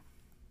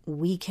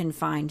we can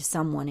find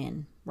someone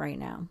in right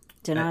now.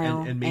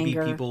 Denial, and maybe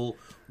anger. people,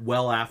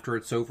 well after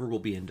it's over, will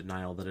be in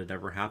denial that it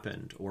ever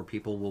happened, or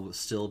people will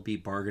still be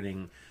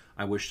bargaining,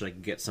 I wish I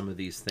could get some of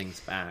these things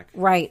back.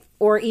 Right.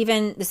 Or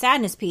even the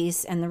sadness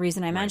piece, and the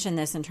reason I mention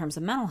this in terms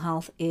of mental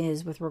health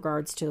is with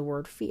regards to the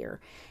word fear.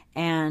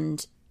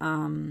 And,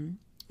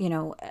 you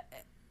know,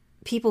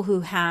 people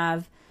who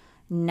have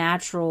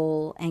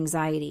natural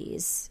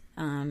anxieties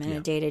in a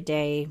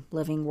day-to-day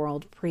living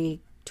world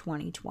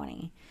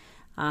pre-2020,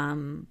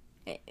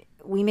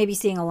 we may be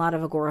seeing a lot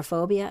of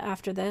agoraphobia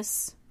after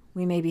this.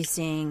 We may be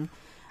seeing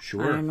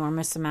an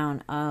enormous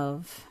amount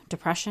of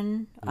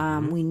depression.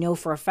 We know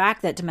for a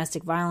fact that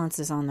domestic violence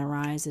is on the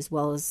rise, as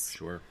well as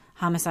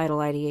homicidal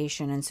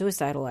ideation and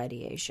suicidal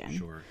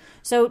ideation.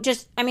 So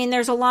just, I mean,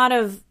 there's a lot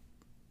of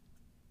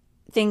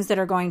things that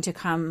are going to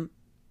come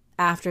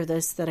after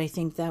this that I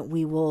think that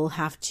we will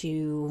have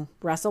to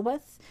wrestle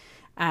with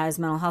as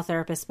mental health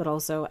therapists, but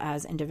also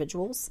as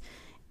individuals.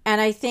 And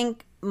I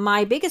think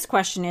my biggest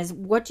question is,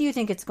 what do you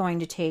think it's going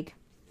to take?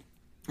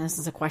 And this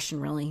is a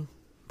question really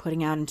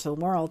putting out into the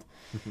world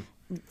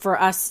for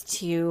us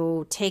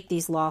to take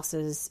these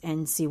losses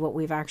and see what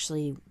we've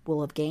actually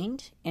will have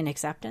gained in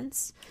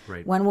acceptance.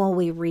 Right. When will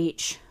we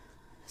reach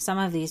some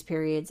of these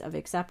periods of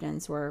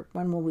acceptance, or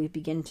when will we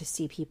begin to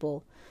see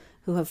people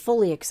who have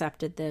fully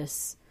accepted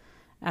this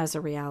as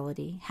a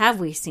reality? Have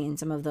we seen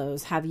some of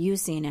those? Have you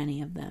seen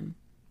any of them?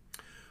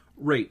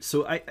 Right.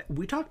 So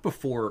we talked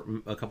before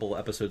a couple of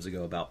episodes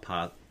ago about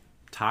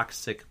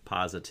toxic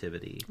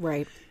positivity.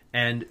 Right.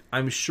 And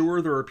I'm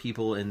sure there are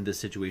people in this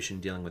situation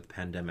dealing with the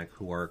pandemic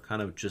who are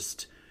kind of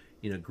just,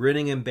 you know,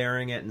 grinning and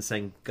bearing it and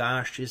saying,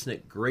 gosh, isn't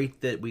it great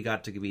that we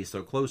got to be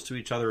so close to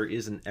each other?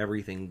 Isn't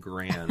everything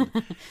grand?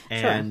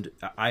 And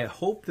I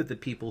hope that the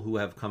people who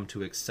have come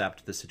to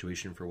accept the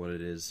situation for what it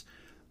is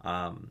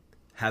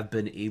have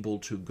been able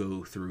to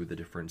go through the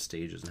different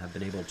stages and have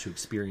been able to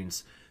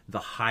experience the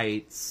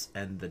heights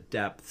and the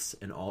depths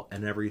and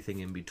everything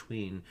in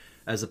between,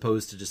 as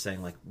opposed to just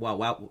saying like,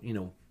 wow, you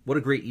know, what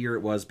a great year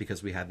it was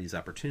because we had these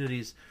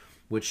opportunities,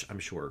 which I'm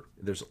sure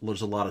there's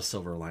a lot of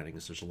silver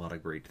linings. There's a lot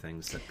of great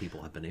things that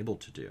people have been able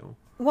to do.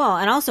 Well,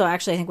 and also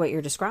actually I think what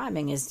you're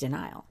describing is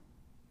denial.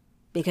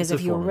 Because if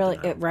you really,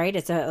 right,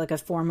 it's like a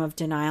form of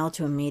denial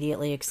to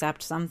immediately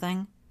accept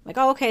something. Like,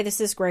 oh, okay,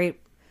 this is great.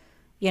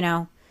 You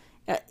know,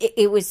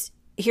 it was,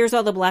 here's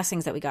all the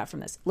blessings that we got from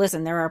this.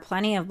 Listen, there are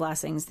plenty of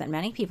blessings that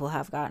many people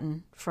have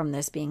gotten from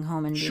this, being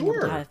home and being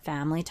able to have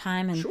family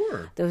time and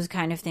those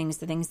kind of things,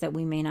 the things that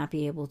we may not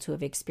be able to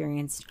have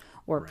experienced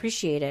or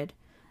appreciated.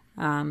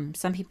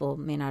 Some people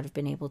may not have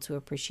been able to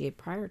appreciate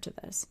prior to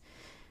this.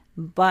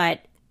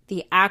 But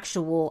the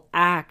actual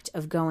act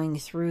of going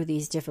through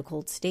these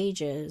difficult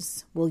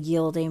stages will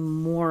yield a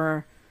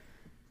more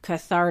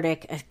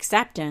cathartic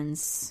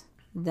acceptance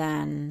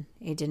than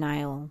a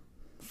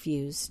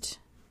denial-fused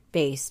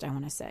based, I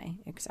want to say,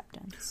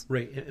 acceptance.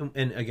 Right.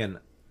 And again,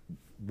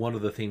 one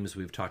of the themes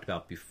we've talked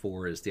about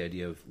before is the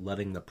idea of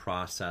letting the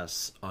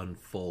process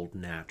unfold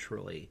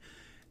naturally.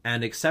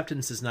 And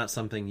acceptance is not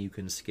something you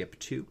can skip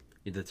to.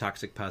 The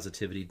toxic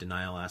positivity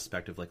denial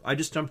aspect of like, I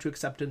just jumped to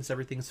acceptance,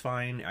 everything's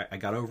fine, I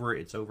got over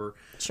it, it's over.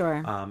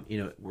 Sure.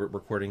 You know, we're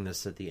recording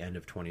this at the end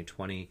of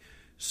 2020,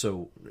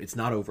 so it's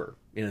not over.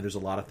 You know, there's a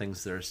lot of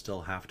things that are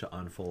still have to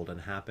unfold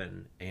and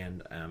happen.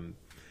 And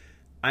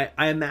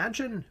I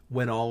imagine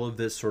when all of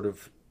this sort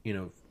of, you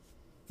know,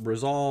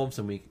 resolves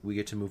and we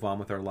get to move on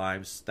with our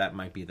lives, that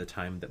might be the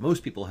time that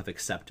most people have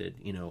accepted,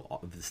 you know, all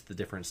of this, the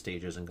different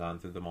stages and gone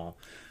through them all.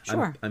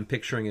 Sure. I'm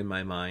picturing in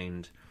my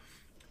mind,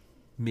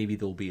 maybe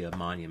there'll be a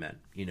monument,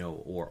 you know,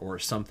 or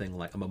something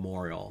like a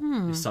memorial,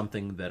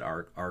 something that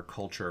our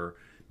culture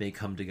may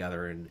come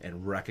together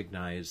and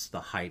recognize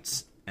the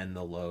heights and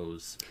the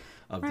lows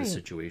of the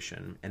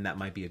situation. And that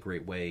might be a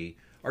great way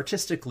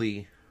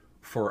artistically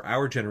for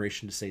our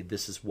generation to say,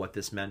 this is what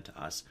this meant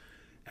to us.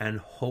 And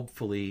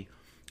hopefully,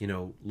 you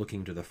know,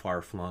 looking to the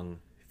far-flung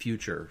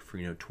future for,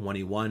 you know,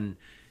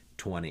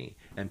 2120,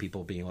 and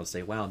people being able to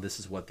say, wow, this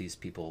is what these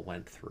people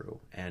went through,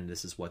 and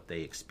this is what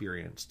they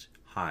experienced,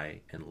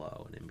 high and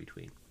low and in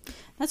between.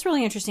 That's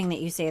really interesting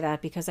that you say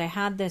that, because I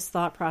had this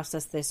thought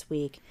process this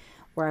week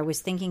where I was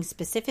thinking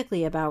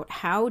specifically about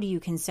how do you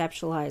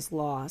conceptualize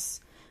loss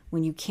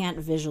when you can't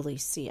visually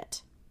see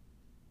it.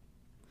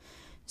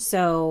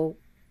 So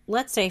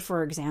let's say,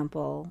 for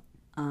example,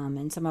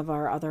 in some of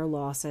our other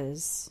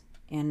losses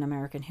in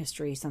American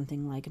history,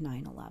 something like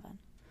 9/11.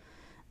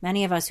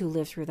 Many of us who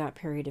lived through that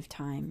period of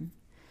time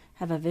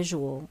have a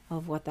visual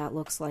of what that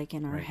looks like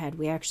in our head.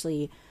 We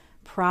actually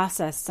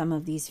processed some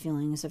of these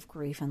feelings of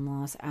grief and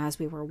loss as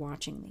we were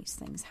watching these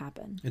things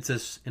happen.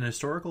 It's an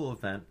historical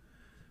event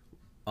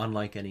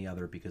unlike any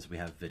other because we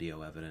have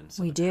video evidence.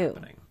 We do,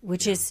 happening.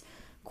 Which is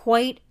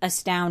quite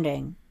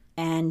astounding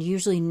and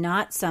usually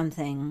not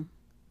something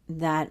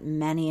that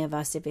many of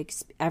us have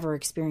ever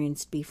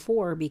experienced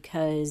before,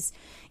 because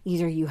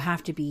either you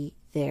have to be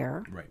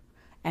there Right.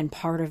 and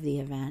part of the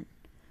event,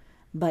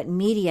 but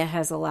media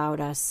has allowed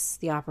us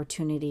the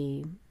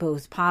opportunity,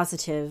 both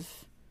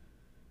positive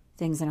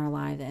things in our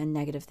life and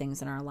negative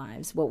things in our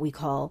lives, what we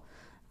call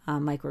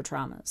micro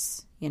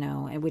traumas,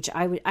 and which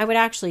I would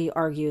actually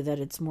argue that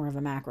it's more of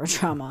a macro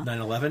trauma.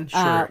 9/11?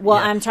 Sure. Well,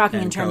 yeah. I'm talking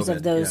And in terms COVID,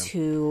 of those yeah.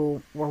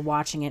 who were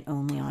watching it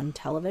only on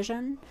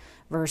television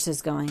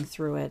versus going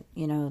through it,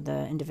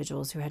 the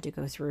individuals who had to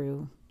go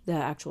through the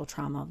actual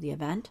trauma of the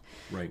event.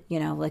 Right.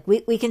 Like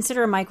we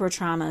consider micro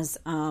traumas.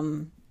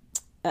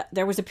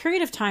 There was a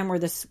period of time where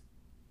this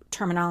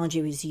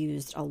terminology was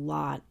used a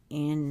lot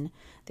in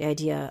the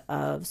idea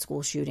of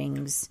school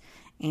shootings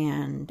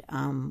and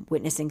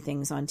witnessing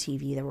things on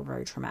TV that were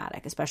very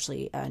traumatic,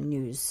 especially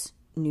news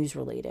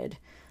related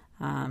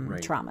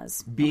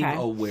traumas. Being okay?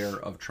 aware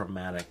of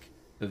traumatic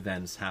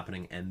events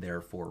happening and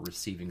therefore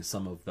receiving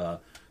some of the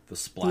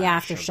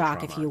splash, the of aftershock,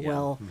 trauma. if you Yeah.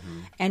 will,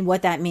 and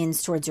what that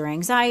means towards your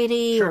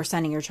anxiety, or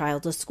sending your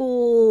child to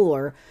school,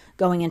 or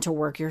going into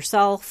work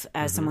yourself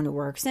as someone who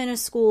works in a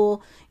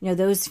school.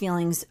 Those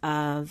feelings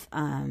of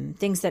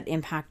things that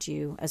impact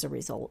you as a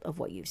result of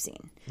what you've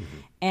seen.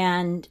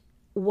 And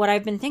what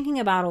I've been thinking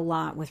about a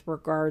lot with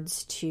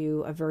regards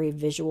to a very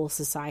visual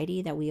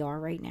society that we are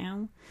right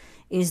now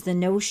is the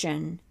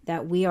notion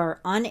that we are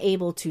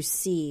unable to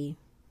see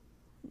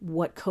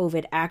what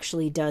COVID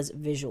actually does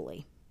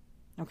visually.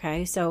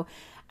 Okay, so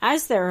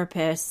as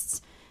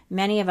therapists,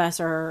 many of us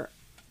are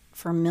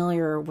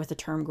familiar with the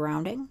term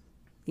grounding,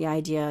 the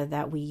idea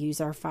that we use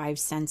our 5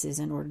 senses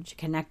in order to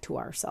connect to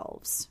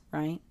ourselves,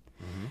 right?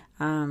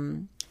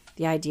 The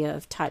idea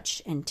of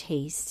touch and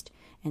taste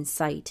and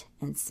sight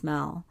and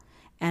smell,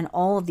 and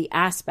all of the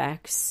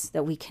aspects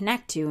that we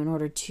connect to in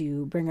order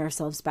to bring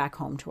ourselves back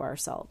home to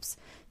ourselves,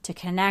 to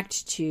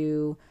connect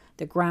to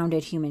the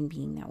grounded human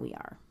being that we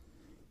are.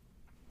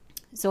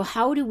 So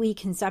how do we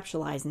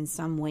conceptualize in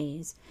some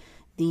ways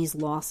these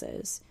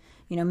losses?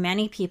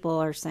 Many people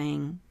are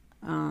saying,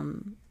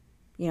 to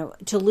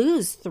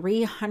lose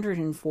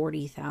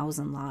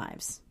 340,000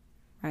 lives,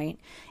 right,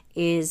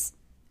 is,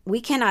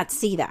 we cannot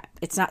see that.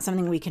 It's not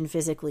something we can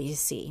physically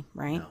see,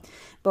 right? No.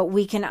 But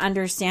we can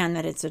understand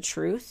that it's a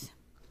truth.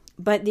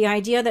 But the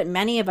idea that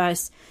many of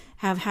us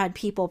have had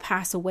people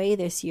pass away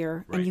this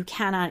year and you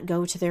cannot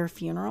go to their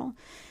funeral,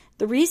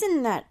 the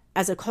reason that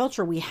as a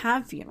culture we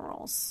have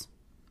funerals,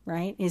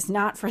 right, is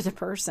not for the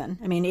person.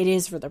 I mean, it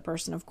is for the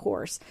person, of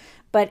course,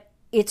 but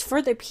it's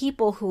for the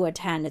people who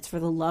attend. It's for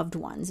the loved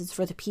ones. It's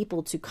for the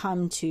people to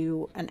come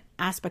to an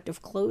aspect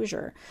of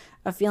closure,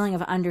 a feeling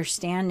of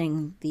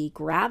understanding the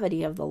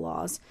gravity of the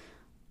loss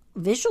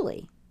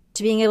visually,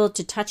 to being able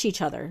to touch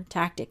each other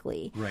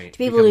tactically, Right. to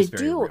be able to Becomes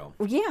very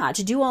real.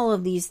 to do all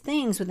of these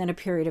things within a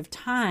period of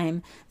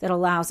time that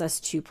allows us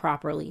to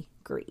properly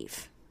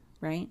grieve,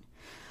 right?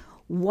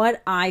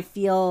 What I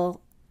feel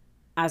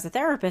as a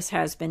therapist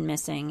has been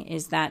missing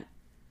is that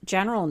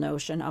general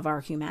notion of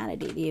our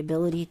humanity, the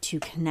ability to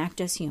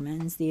connect as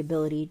humans, the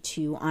ability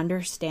to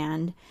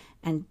understand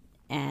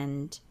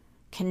and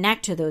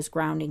connect to those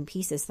grounding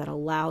pieces that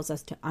allows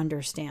us to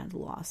understand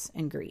loss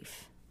and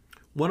grief.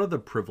 One of the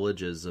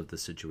privileges of the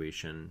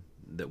situation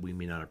that we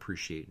may not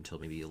appreciate until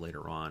maybe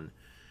later on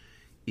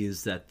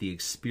is that the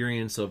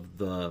experience of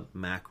the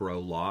macro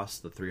loss,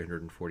 the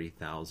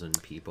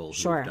 340,000 people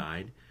who have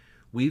died,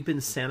 we've been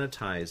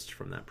sanitized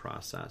from that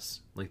process.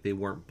 Like, they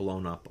weren't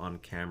blown up on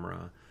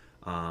camera,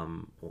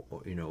 when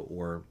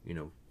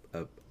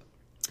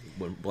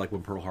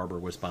Pearl Harbor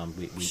was bombed,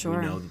 we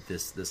know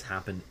that this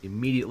happened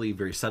immediately,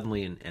 very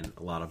suddenly, and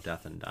a lot of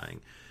death and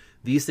dying.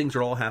 These things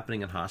are all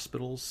happening in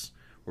hospitals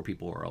where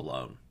people are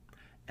alone,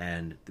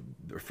 and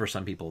for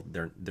some people,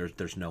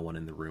 there's no one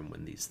in the room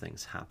when these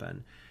things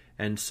happen,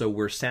 and so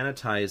we're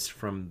sanitized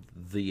from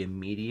the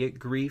immediate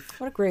grief.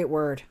 What a great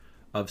word.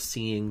 Of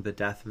seeing the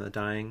death and the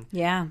dying.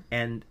 Yeah.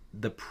 And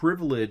the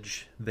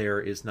privilege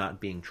there is not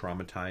being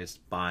traumatized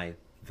by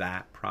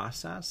that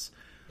process.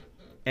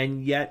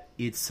 And yet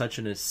it's such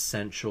an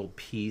essential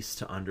piece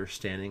to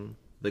understanding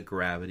the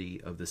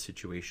gravity of the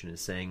situation,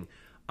 is saying,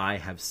 I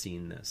have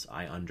seen this.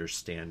 I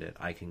understand it.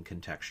 I can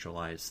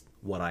contextualize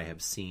what I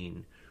have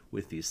seen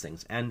with these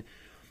things. And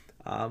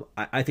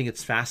I think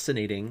it's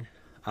fascinating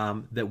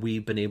that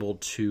we've been able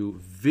to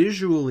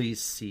visually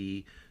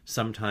see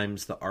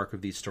sometimes the arc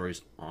of these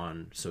stories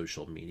on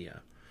social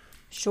media.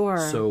 Sure.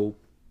 So,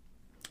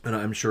 and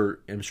I'm sure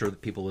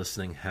that people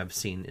listening have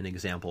seen an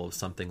example of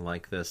something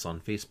like this on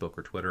Facebook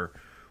or Twitter,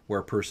 where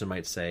a person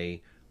might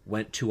say,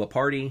 went to a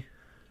party,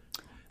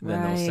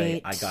 then they'll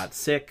say, I got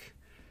sick,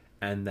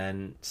 and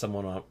then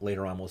someone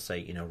later on will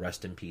say,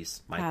 rest in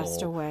peace, Michael,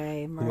 passed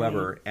away,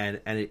 whoever, and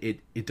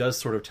it does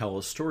sort of tell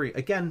a story,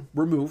 again,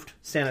 removed,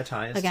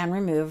 sanitized.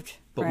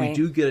 But we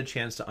do get a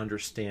chance to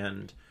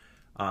understand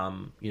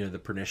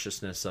the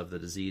perniciousness of the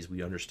disease.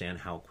 We understand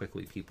how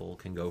quickly people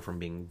can go from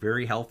being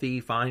very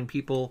healthy, fine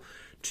people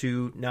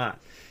to not.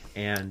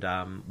 And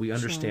we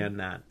understand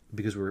that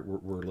because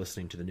we're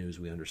listening to the news,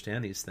 we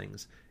understand these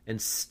things.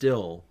 And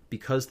still,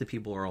 because the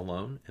people are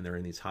alone and they're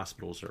in these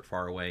hospitals that are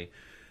far away,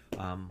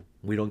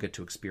 we don't get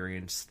to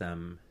experience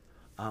them.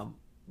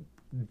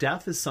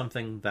 Death is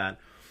something that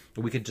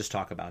we could just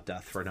talk about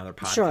death for another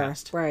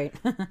podcast. Sure, right.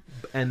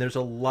 And there's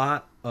a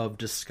lot of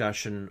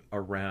discussion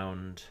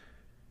around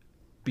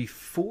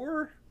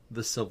before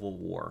the Civil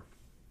War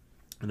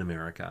in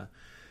America.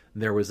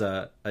 There was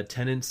a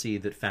tendency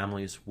that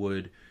families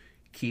would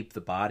keep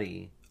the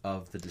body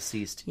of the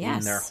deceased in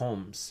their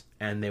homes,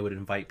 and they would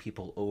invite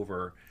people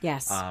over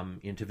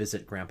to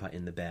visit Grandpa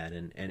in the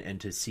bed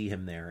and to see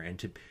him there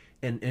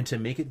and to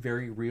make it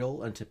very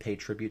real and to pay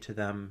tribute to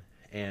them.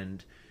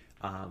 And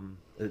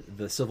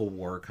the Civil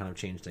War kind of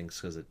changed things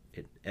because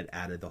it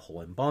added the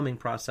whole embalming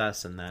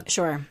process, and that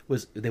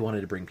was, they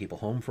wanted to bring people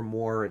home from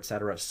war,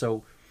 etc.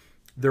 So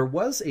there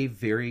was a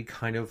very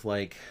kind of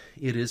like,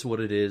 it is what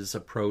it is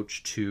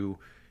approach to,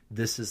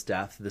 this is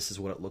death, this is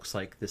what it looks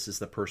like, this is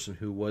the person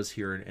who was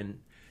here,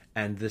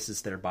 and this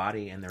is their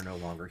body, and they're no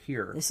longer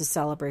here. This is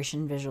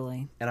celebration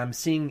visually. And I'm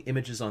seeing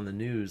images on the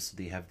news.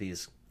 They have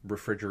these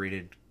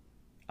refrigerated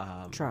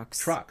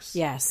trucks.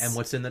 Yes. And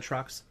what's in the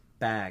trucks?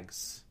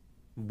 Bags.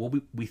 Well,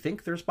 we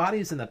think there's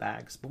bodies in the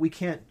bags, but we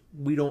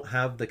don't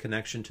have the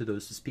connection to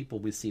those as people.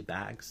 We see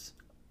bags.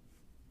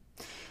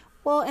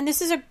 Well, and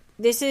this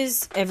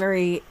is a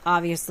very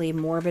obviously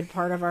morbid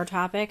part of our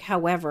topic.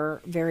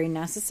 However, very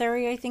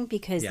necessary, I think,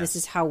 because this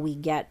is how we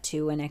get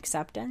to an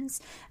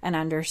acceptance and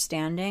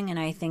understanding. And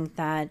I think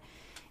that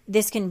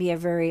this can be a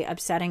very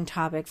upsetting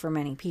topic for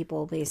many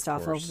people based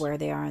off of where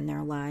they are in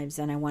their lives.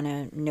 And I want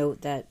to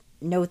note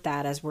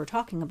that as we're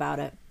talking about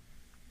it.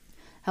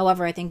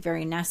 However, I think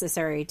very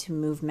necessary to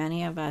move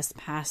many of us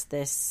past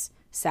this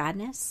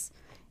sadness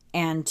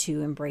and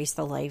to embrace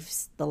the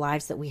lives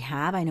that we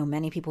have. I know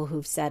many people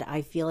who've said,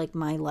 I feel like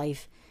my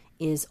life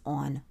is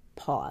on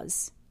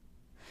pause.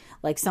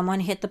 Like someone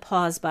hit the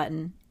pause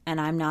button and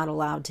I'm not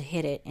allowed to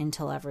hit it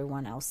until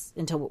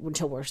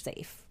we're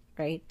safe,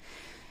 right?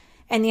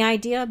 And the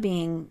idea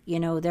being,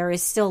 there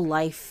is still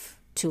life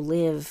to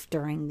live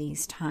during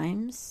these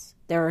times.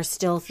 There are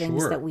still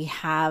things that we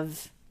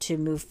have to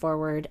move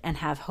forward and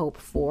have hope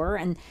for.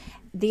 And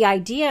the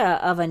idea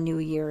of a new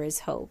year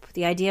is hope.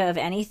 The idea of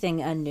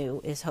anything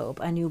anew is hope.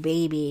 A new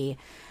baby,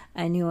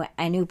 a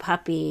new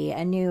puppy,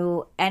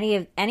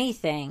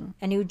 anything,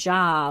 a new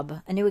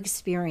job, a new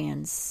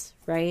experience,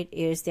 right?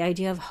 Is the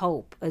idea of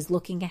hope, is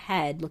looking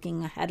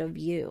ahead of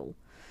you.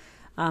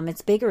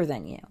 It's bigger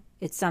than you.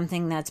 It's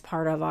something that's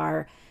part of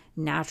our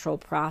natural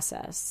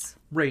process.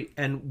 Right.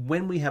 And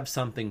when we have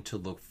something to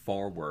look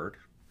forward,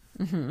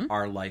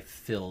 our life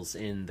fills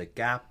in the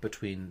gap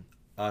between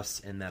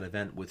us and that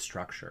event with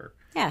structure.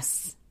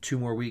 Yes. 2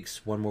 more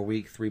weeks, 1 more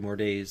week, 3 more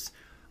days.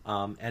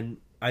 And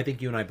I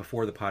think you and I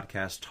before the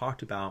podcast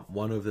talked about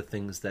one of the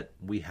things that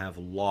we have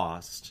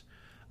lost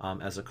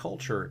as a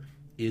culture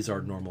is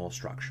our normal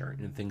structure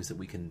and things that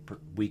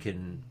we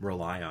can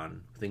rely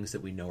on, things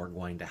that we know are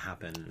going to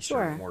happen in a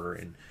certain order.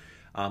 And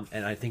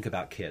I think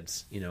about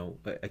kids,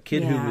 a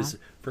kid who was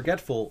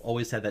forgetful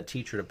always had that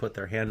teacher to put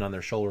their hand on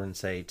their shoulder and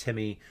say,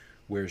 Timmy,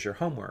 where's your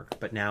homework?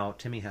 But now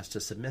Timmy has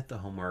to submit the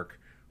homework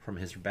from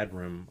his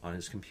bedroom on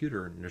his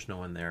computer, and there's no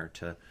one there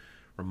to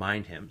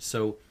remind him.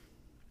 So,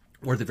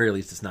 or at the very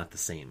least, it's not the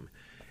same.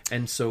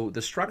 And so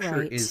the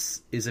structure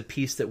is a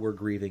piece that we're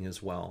grieving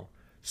as well.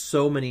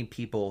 So many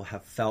people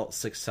have felt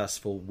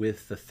successful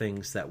with the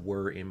things that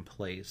were in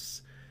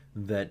place,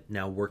 that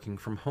now working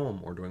from home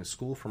or doing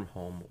school from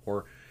home,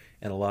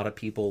 and a lot of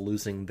people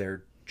losing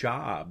their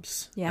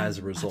jobs as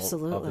a result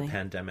of the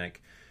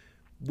pandemic.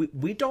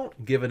 We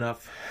don't give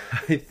enough,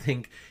 I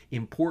think,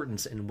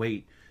 importance and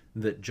weight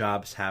that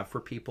jobs have for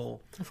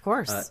people. Of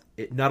course.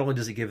 It not only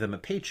does it give them a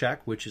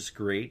paycheck, which is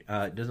great,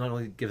 it does not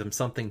only give them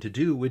something to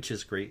do, which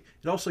is great,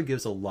 it also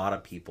gives a lot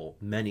of people,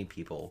 many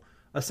people,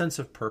 a sense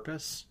of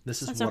purpose.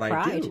 This is what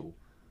I do.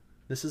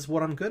 This is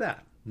what I'm good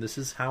at. This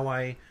is how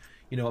I,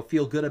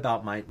 feel good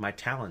about my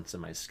talents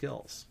and my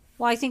skills.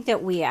 Well, I think that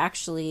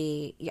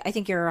I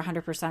think you're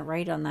 100%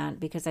 right on that,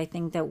 because I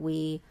think that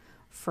we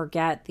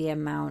forget the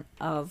amount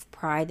of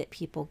pride that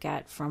people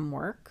get from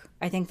work.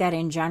 I think that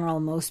in general,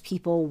 most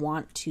people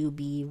want to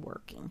be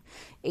working.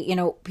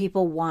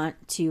 People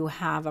want to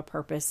have a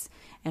purpose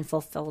and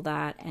fulfill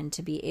that, and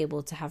to be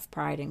able to have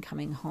pride in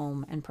coming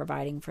home and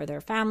providing for their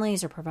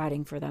families or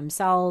providing for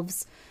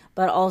themselves,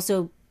 but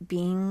also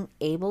being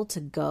able to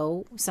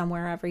go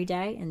somewhere every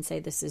day and say,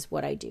 this is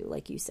what I do,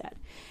 like you said.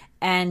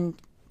 And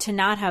to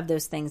not have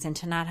those things and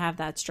to not have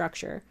that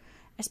structure,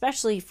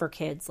 especially for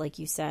kids, like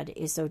you said,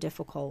 is so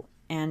difficult.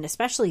 And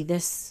especially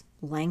this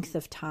length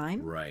of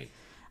time. Right.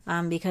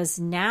 Because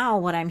now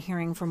what I'm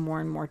hearing from more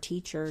and more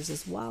teachers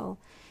as well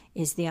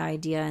is the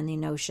idea and the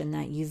notion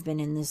that you've been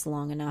in this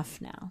long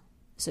enough now.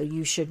 So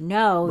you should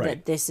know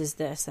that this is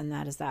this and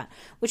that is that.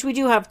 Which we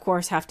do, of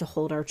course, have to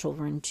hold our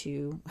children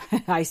to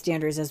high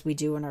standards as we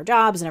do in our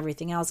jobs and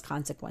everything else.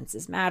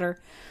 Consequences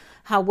matter.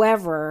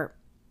 However,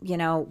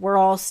 we're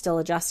all still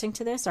adjusting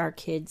to this. Our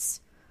kids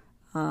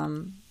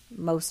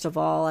most of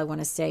all, I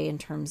want to say in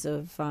terms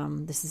of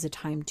this is a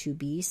time to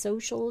be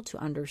social, to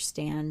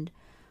understand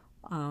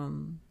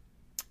and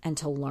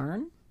to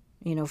learn,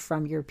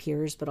 from your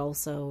peers, but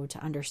also to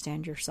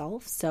understand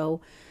yourself.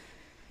 So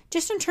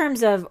just in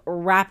terms of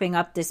wrapping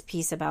up this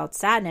piece about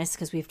sadness,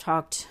 because we've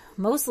talked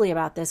mostly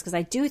about this, because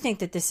I do think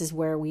that this is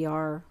where we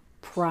are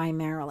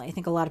primarily. I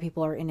think a lot of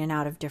people are in and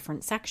out of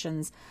different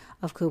sections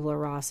of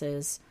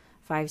Kubler-Ross's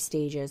 5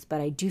 stages,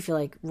 but I do feel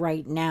like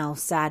right now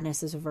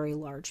sadness is a very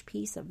large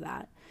piece of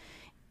that.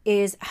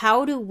 Is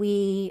how do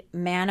we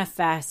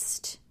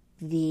manifest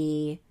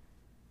the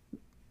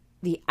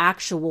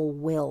actual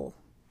will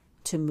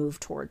to move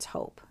towards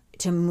hope,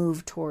 to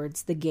move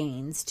towards the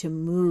gains, to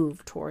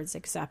move towards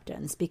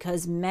acceptance?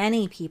 Because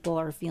many people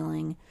are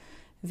feeling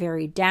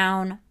very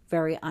down,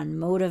 very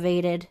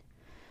unmotivated.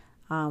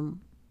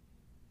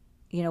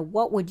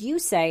 What would you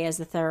say as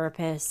a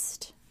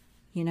therapist,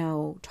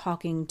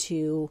 talking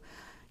to,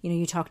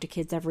 you talk to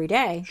kids every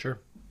day.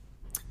 Sure.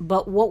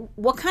 But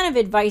what kind of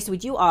advice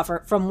would you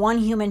offer from one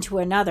human to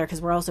another?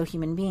 Because we're also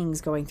human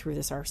beings going through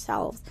this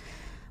ourselves.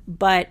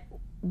 But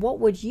what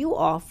would you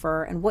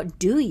offer, and what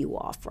do you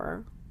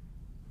offer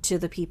to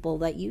the people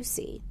that you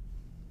see?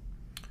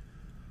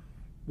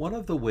 One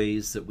of the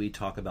ways that we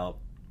talk about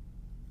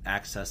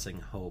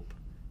accessing hope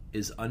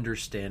is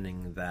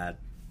understanding that,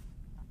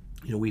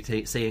 we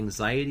say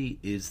anxiety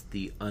is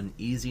the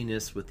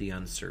uneasiness with the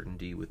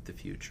uncertainty with the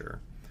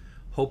future.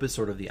 Hope is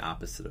sort of the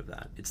opposite of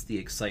that. It's the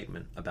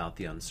excitement about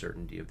the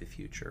uncertainty of the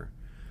future.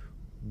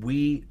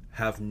 We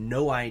have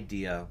no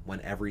idea when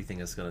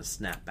everything is going to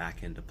snap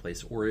back into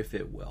place, or if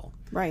it will.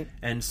 Right.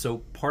 And so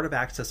part of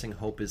accessing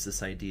hope is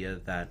this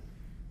idea that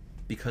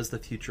because the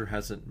future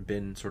hasn't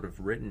been sort of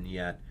written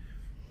yet,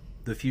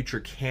 the future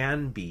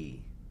can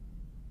be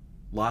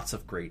lots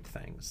of great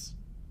things.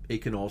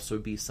 It can also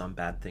be some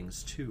bad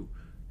things too.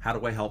 How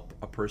do I help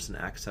a person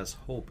access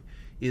hope?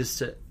 Is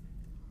to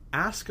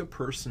ask a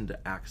person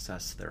to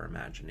access their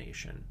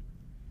imagination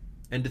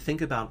and to think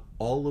about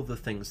all of the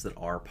things that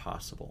are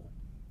possible.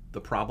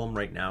 The problem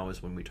right now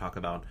is when we talk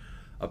about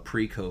a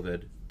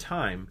pre-COVID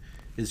time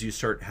is you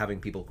start having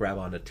people grab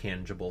onto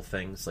tangible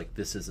things like,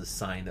 this is a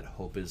sign that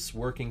hope is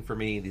working for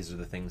me. These are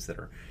the things that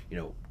are,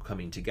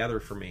 coming together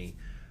for me.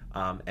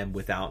 And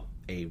without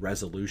a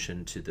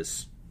resolution to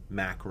this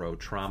macro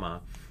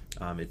trauma,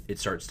 it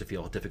starts to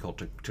feel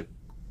difficult to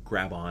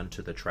grab on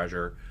to the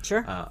treasure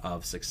Sure.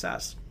 Of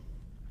success.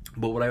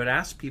 But what I would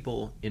ask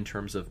people in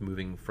terms of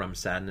moving from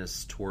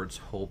sadness towards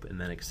hope and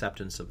then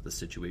acceptance of the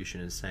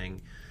situation is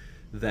saying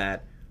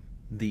that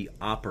the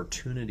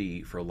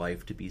opportunity for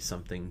life to be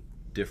something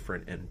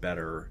different and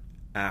better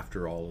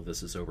after all of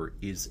this is over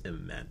is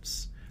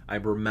immense. I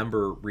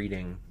remember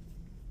reading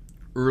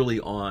early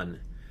on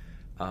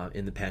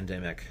in the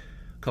pandemic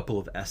a couple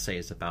of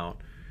essays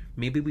about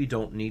maybe we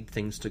don't need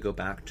things to go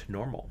back to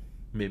normal.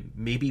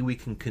 Maybe we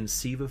can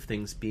conceive of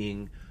things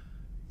being,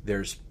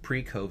 there's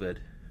pre-COVID,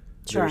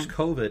 Sure. There's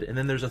COVID, and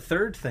then there's a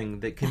third thing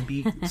that can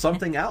be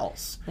something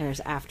else. There's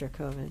after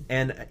COVID.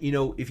 And,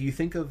 if you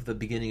think of the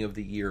beginning of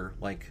the year,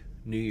 like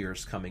New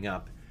Year's coming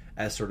up,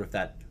 as sort of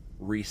that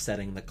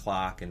resetting the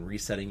clock and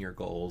resetting your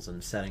goals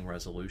and setting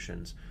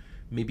resolutions,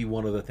 maybe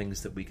one of the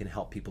things that we can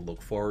help people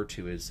look forward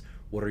to is,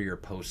 what are your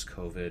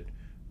post-COVID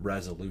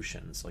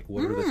resolutions? Like,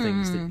 what are the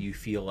things that you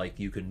feel like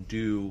you can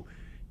do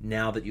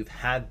now that you've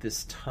had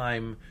this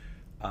time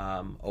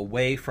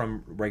away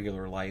from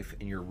regular life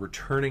and you're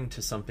returning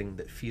to something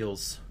that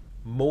feels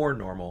more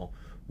normal?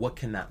 What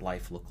can that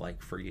life look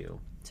like for you?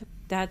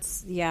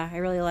 I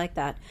really like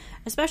that.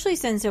 Especially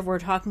since if we're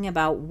talking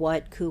about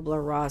what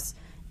Kubler-Ross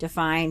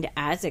defined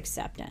as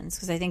acceptance,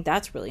 because I think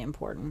that's really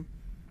important,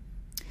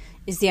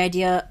 is the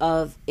idea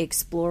of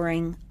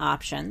exploring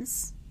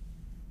options,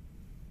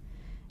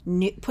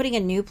 putting a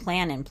new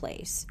plan in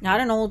place, not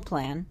an old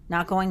plan,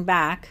 not going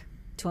back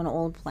to an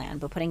old plan,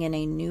 but putting in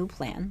a new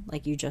plan,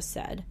 like you just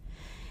said.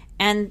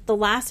 And the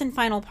last and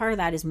final part of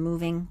that is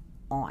moving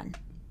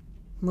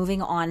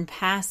on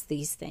past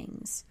these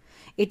things.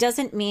 It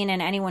doesn't mean,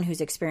 and anyone who's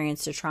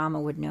experienced a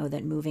trauma would know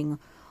that moving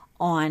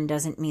on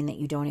doesn't mean that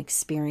you don't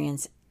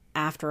experience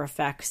after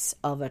effects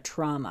of a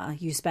trauma.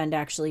 You spend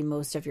actually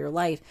most of your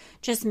life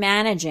just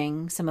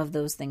managing some of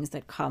those things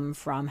that come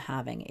from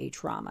having a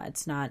trauma.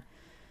 It's not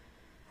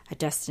a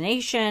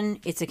destination,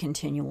 it's a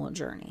continual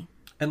journey.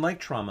 And like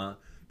trauma,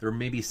 there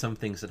may be some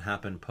things that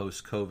happen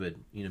post-COVID.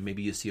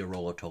 Maybe you see a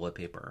roll of toilet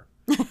paper,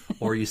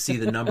 or you see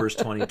the numbers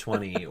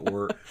 2020,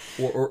 or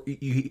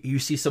you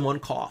see someone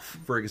cough,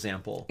 for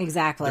example.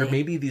 Exactly. There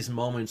may be these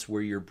moments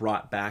where you're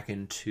brought back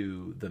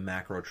into the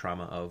macro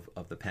trauma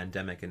of the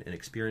pandemic and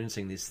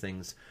experiencing these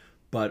things.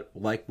 But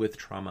like with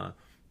trauma,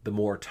 the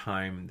more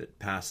time that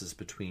passes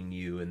between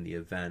you and the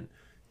event,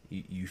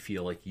 you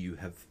feel like you've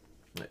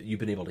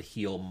been able to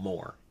heal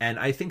more. And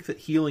I think that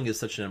healing is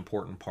such an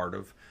important part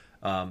of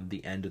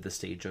the end of the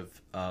stage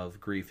of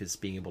grief, is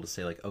being able to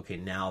say, like, okay,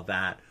 now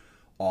that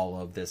all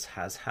of this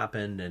has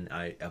happened and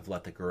I've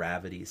let the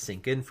gravity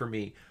sink in for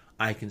me,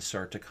 I can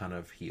start to kind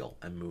of heal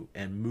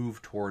and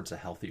move towards a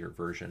healthier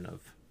version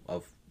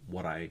of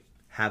what I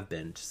have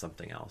been to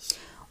something else.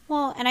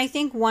 Well, and I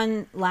think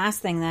one last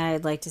thing that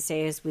I'd like to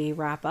say as we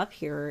wrap up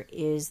here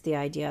is the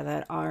idea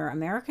that our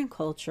American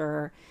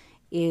culture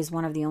is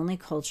one of the only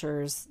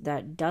cultures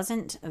that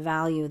doesn't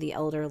value the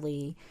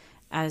elderly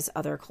as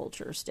other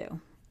cultures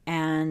do.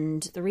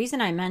 And the reason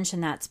I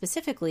mention that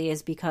specifically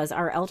is because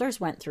our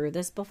elders went through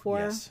this before.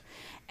 Yes.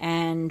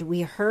 And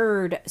we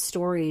heard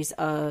stories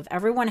of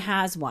everyone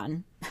has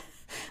one,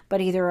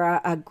 but either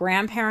a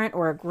grandparent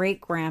or a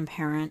great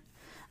grandparent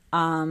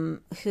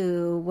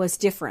who was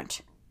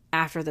different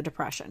after the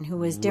Depression, who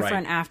was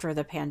different after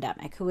the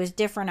pandemic, who was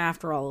different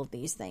after all of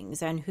these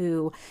things, and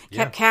who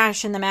kept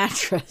cash in the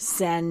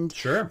mattress and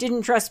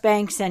didn't trust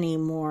banks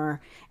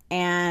anymore,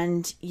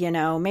 and,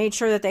 made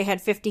sure that they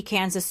had 50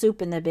 cans of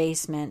soup in the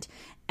basement.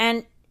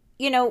 And,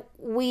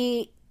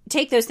 we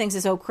take those things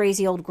as, oh,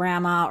 crazy old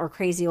grandma or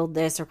crazy old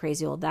this or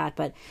crazy old that.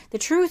 But the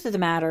truth of the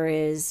matter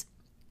is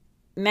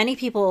many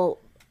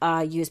people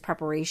use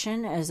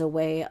preparation as a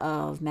way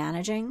of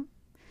managing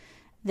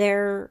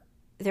their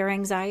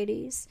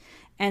anxieties.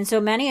 And so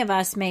many of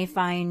us may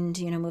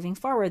find, moving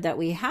forward that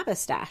we have a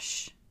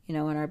stash, in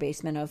our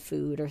basement of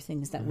food or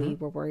things that we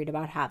were worried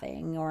about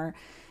having, or,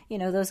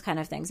 those kind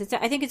of things.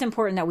 I think it's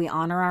important that we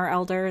honor our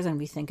elders and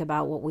we think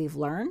about what we've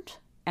learned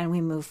and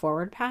we move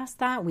forward past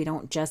that. We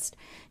don't just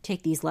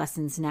take these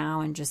lessons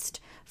now and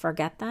just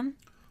forget them.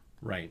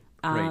 Right.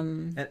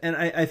 And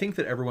I think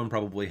that everyone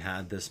probably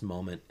had this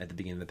moment at the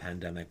beginning of the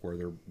pandemic where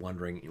they're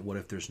wondering, what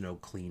if there's no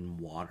clean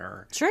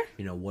water? Sure.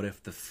 What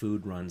if the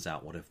food runs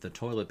out? What if the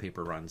toilet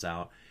paper runs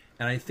out?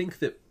 And I think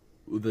that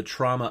the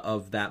trauma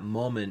of that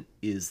moment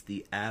is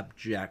the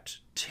abject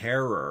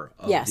terror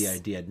of the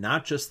idea,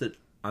 not just that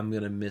I'm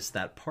going to miss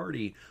that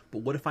party, but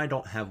what if I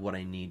don't have what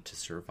I need to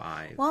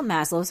survive? Well,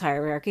 Maslow's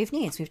hierarchy of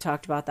needs, we've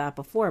talked about that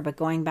before, but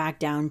going back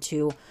down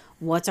to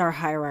what's our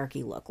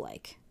hierarchy look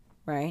like,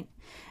 right?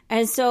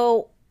 And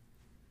so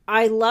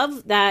I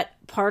love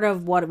that part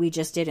of what we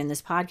just did in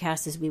this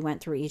podcast is we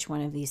went through each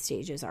one of these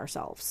stages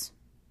ourselves.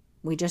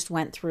 We just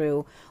went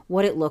through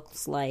what it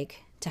looks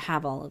like to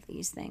have all of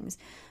these things.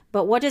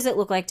 But what does it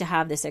look like to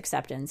have this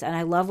acceptance? And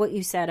I love what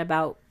you said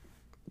about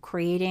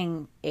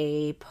creating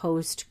a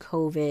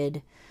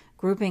post-COVID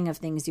grouping of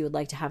things you would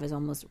like to have as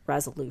almost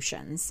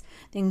resolutions,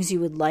 things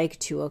you would like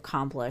to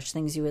accomplish,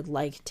 things you would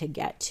like to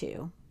get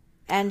to.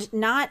 And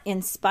not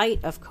in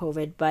spite of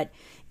COVID, but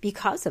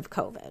because of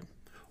COVID.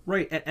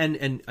 Right.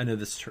 And I know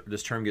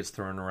this term gets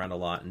thrown around a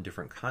lot in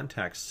different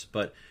contexts,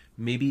 but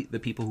maybe the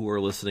people who are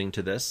listening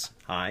to this,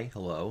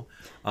 hello,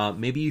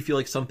 maybe you feel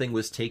like something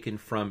was taken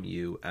from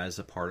you as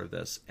a part of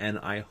this. And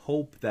I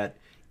hope that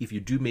if you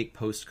do make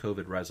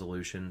post-COVID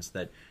resolutions,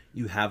 that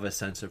you have a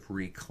sense of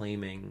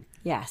reclaiming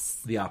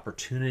the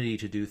opportunity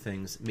to do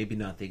things, maybe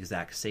not the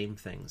exact same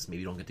things.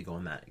 Maybe you don't get to go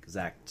on that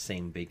exact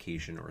same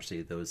vacation or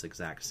see those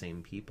exact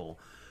same people,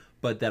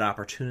 but that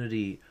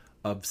opportunity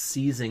of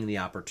seizing the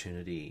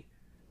opportunity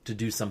to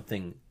do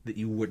something that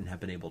you wouldn't have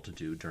been able to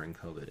do during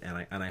COVID.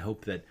 And I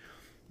hope that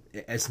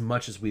as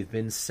much as we've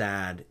been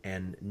sad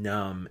and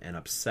numb and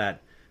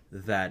upset,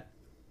 that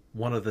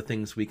one of the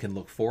things we can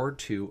look forward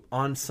to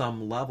on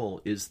some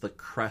level is the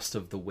crest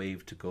of the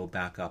wave to go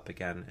back up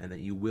again, and that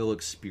you will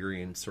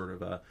experience sort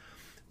of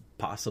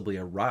possibly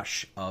a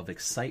rush of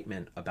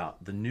excitement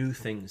about the new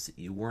things that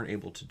you weren't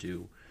able to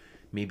do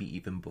maybe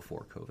even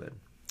before COVID.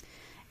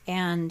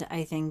 And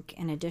I think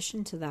in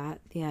addition to that,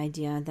 the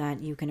idea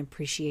that you can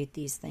appreciate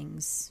these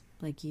things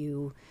like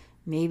you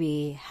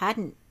maybe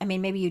hadn't,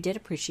 maybe you did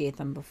appreciate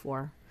them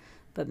before,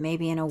 but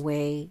maybe in a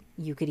way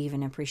you could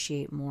even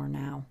appreciate more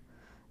now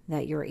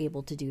that you're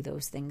able to do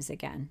those things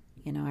again.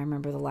 I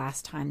remember the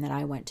last time that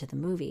I went to the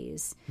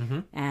movies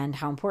and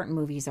how important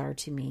movies are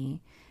to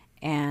me.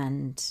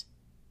 And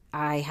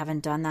I haven't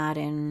done that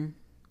in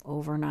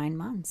over 9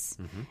 months,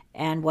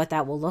 and what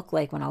that will look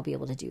like when I'll be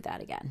able to do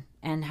that again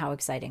and how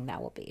exciting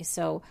that will be.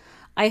 So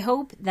I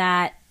hope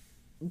that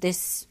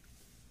this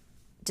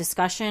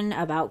discussion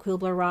about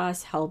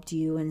Kübler-Ross helped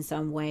you in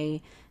some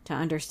way to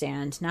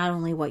understand not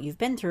only what you've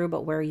been through,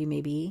 but where you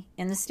may be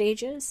in the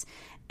stages,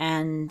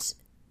 and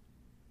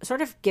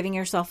sort of giving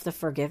yourself the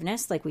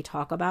forgiveness like we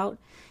talk about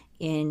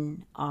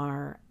in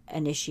our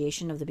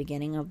initiation of the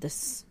beginning of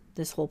this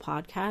whole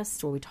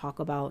podcast, where we talk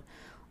about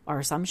our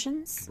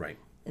assumptions. Right.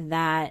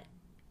 That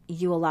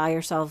you allow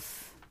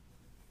yourself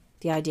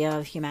the idea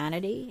of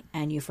humanity,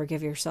 and you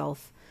forgive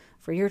yourself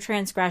for your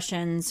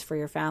transgressions, for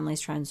your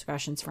family's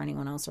transgressions, for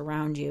anyone else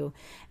around you,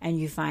 and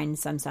you find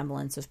some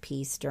semblance of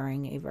peace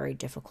during a very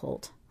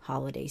difficult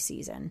holiday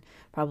season,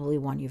 probably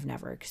one you've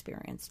never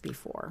experienced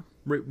before.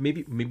 Right.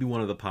 Maybe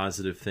one of the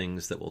positive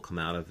things that will come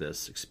out of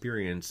this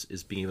experience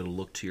is being able to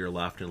look to your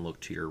left and look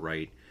to your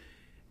right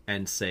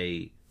and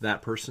say,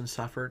 that person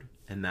suffered,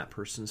 and that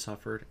person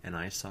suffered, and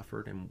I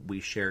suffered, and we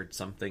shared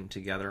something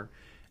together.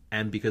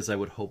 And because I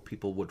would hope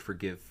people would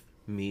forgive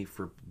me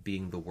for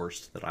being the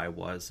worst that I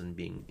was and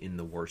being in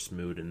the worst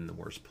mood and in the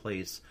worst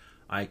place,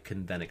 I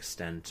can then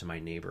extend to my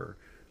neighbor,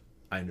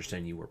 I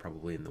understand you were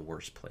probably in the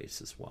worst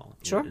place as well.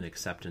 Sure. An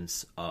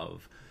acceptance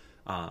of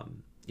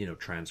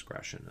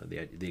transgression,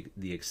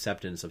 the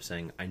acceptance of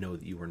saying, I know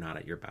that you were not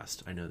at your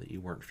best. I know that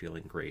you weren't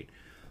feeling great.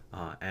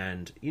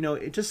 And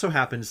it just so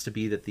happens to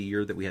be that the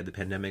year that we had the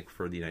pandemic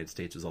for the United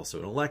States was also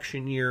an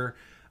election year.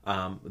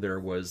 There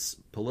was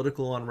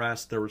political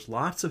unrest. There was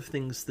lots of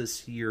things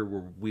this year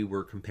where we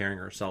were comparing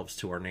ourselves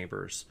to our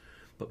neighbors.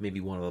 But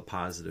maybe one of the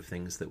positive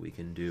things that we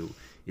can do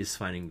is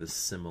finding the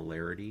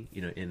similarity,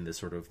 in the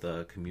sort of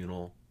the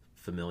communal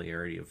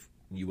familiarity of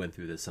you went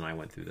through this and I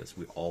went through this.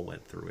 We all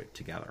went through it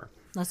together.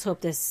 Let's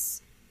hope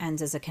this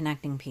ends as a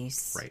connecting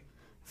piece Right.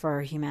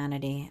 for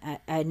humanity.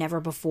 I never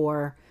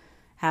before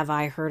have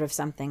I heard of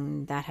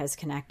something that has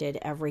connected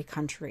every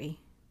country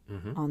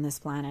on this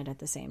planet at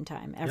the same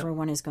time.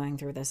 Everyone is going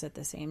through this at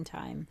the same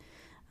time.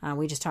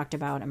 We just talked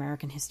about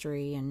American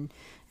history and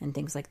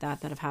things like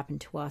that have happened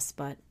to us,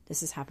 but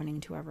this is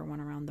happening to everyone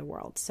around the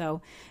world.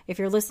 So if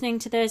you're listening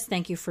to this,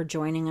 thank you for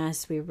joining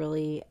us. We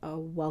really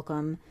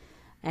welcome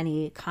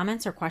any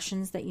comments or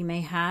questions that you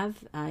may have.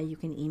 You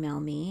can email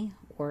me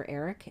or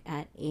Eric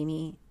at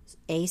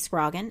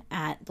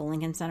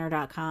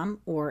amyscroggin@thelincolncenter.com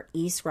or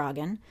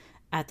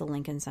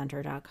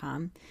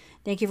escroggin@thelincolncenter.com.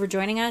 Thank you for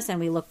joining us, and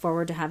we look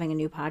forward to having a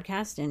new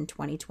podcast in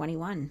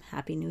 2021.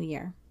 Happy New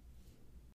Year.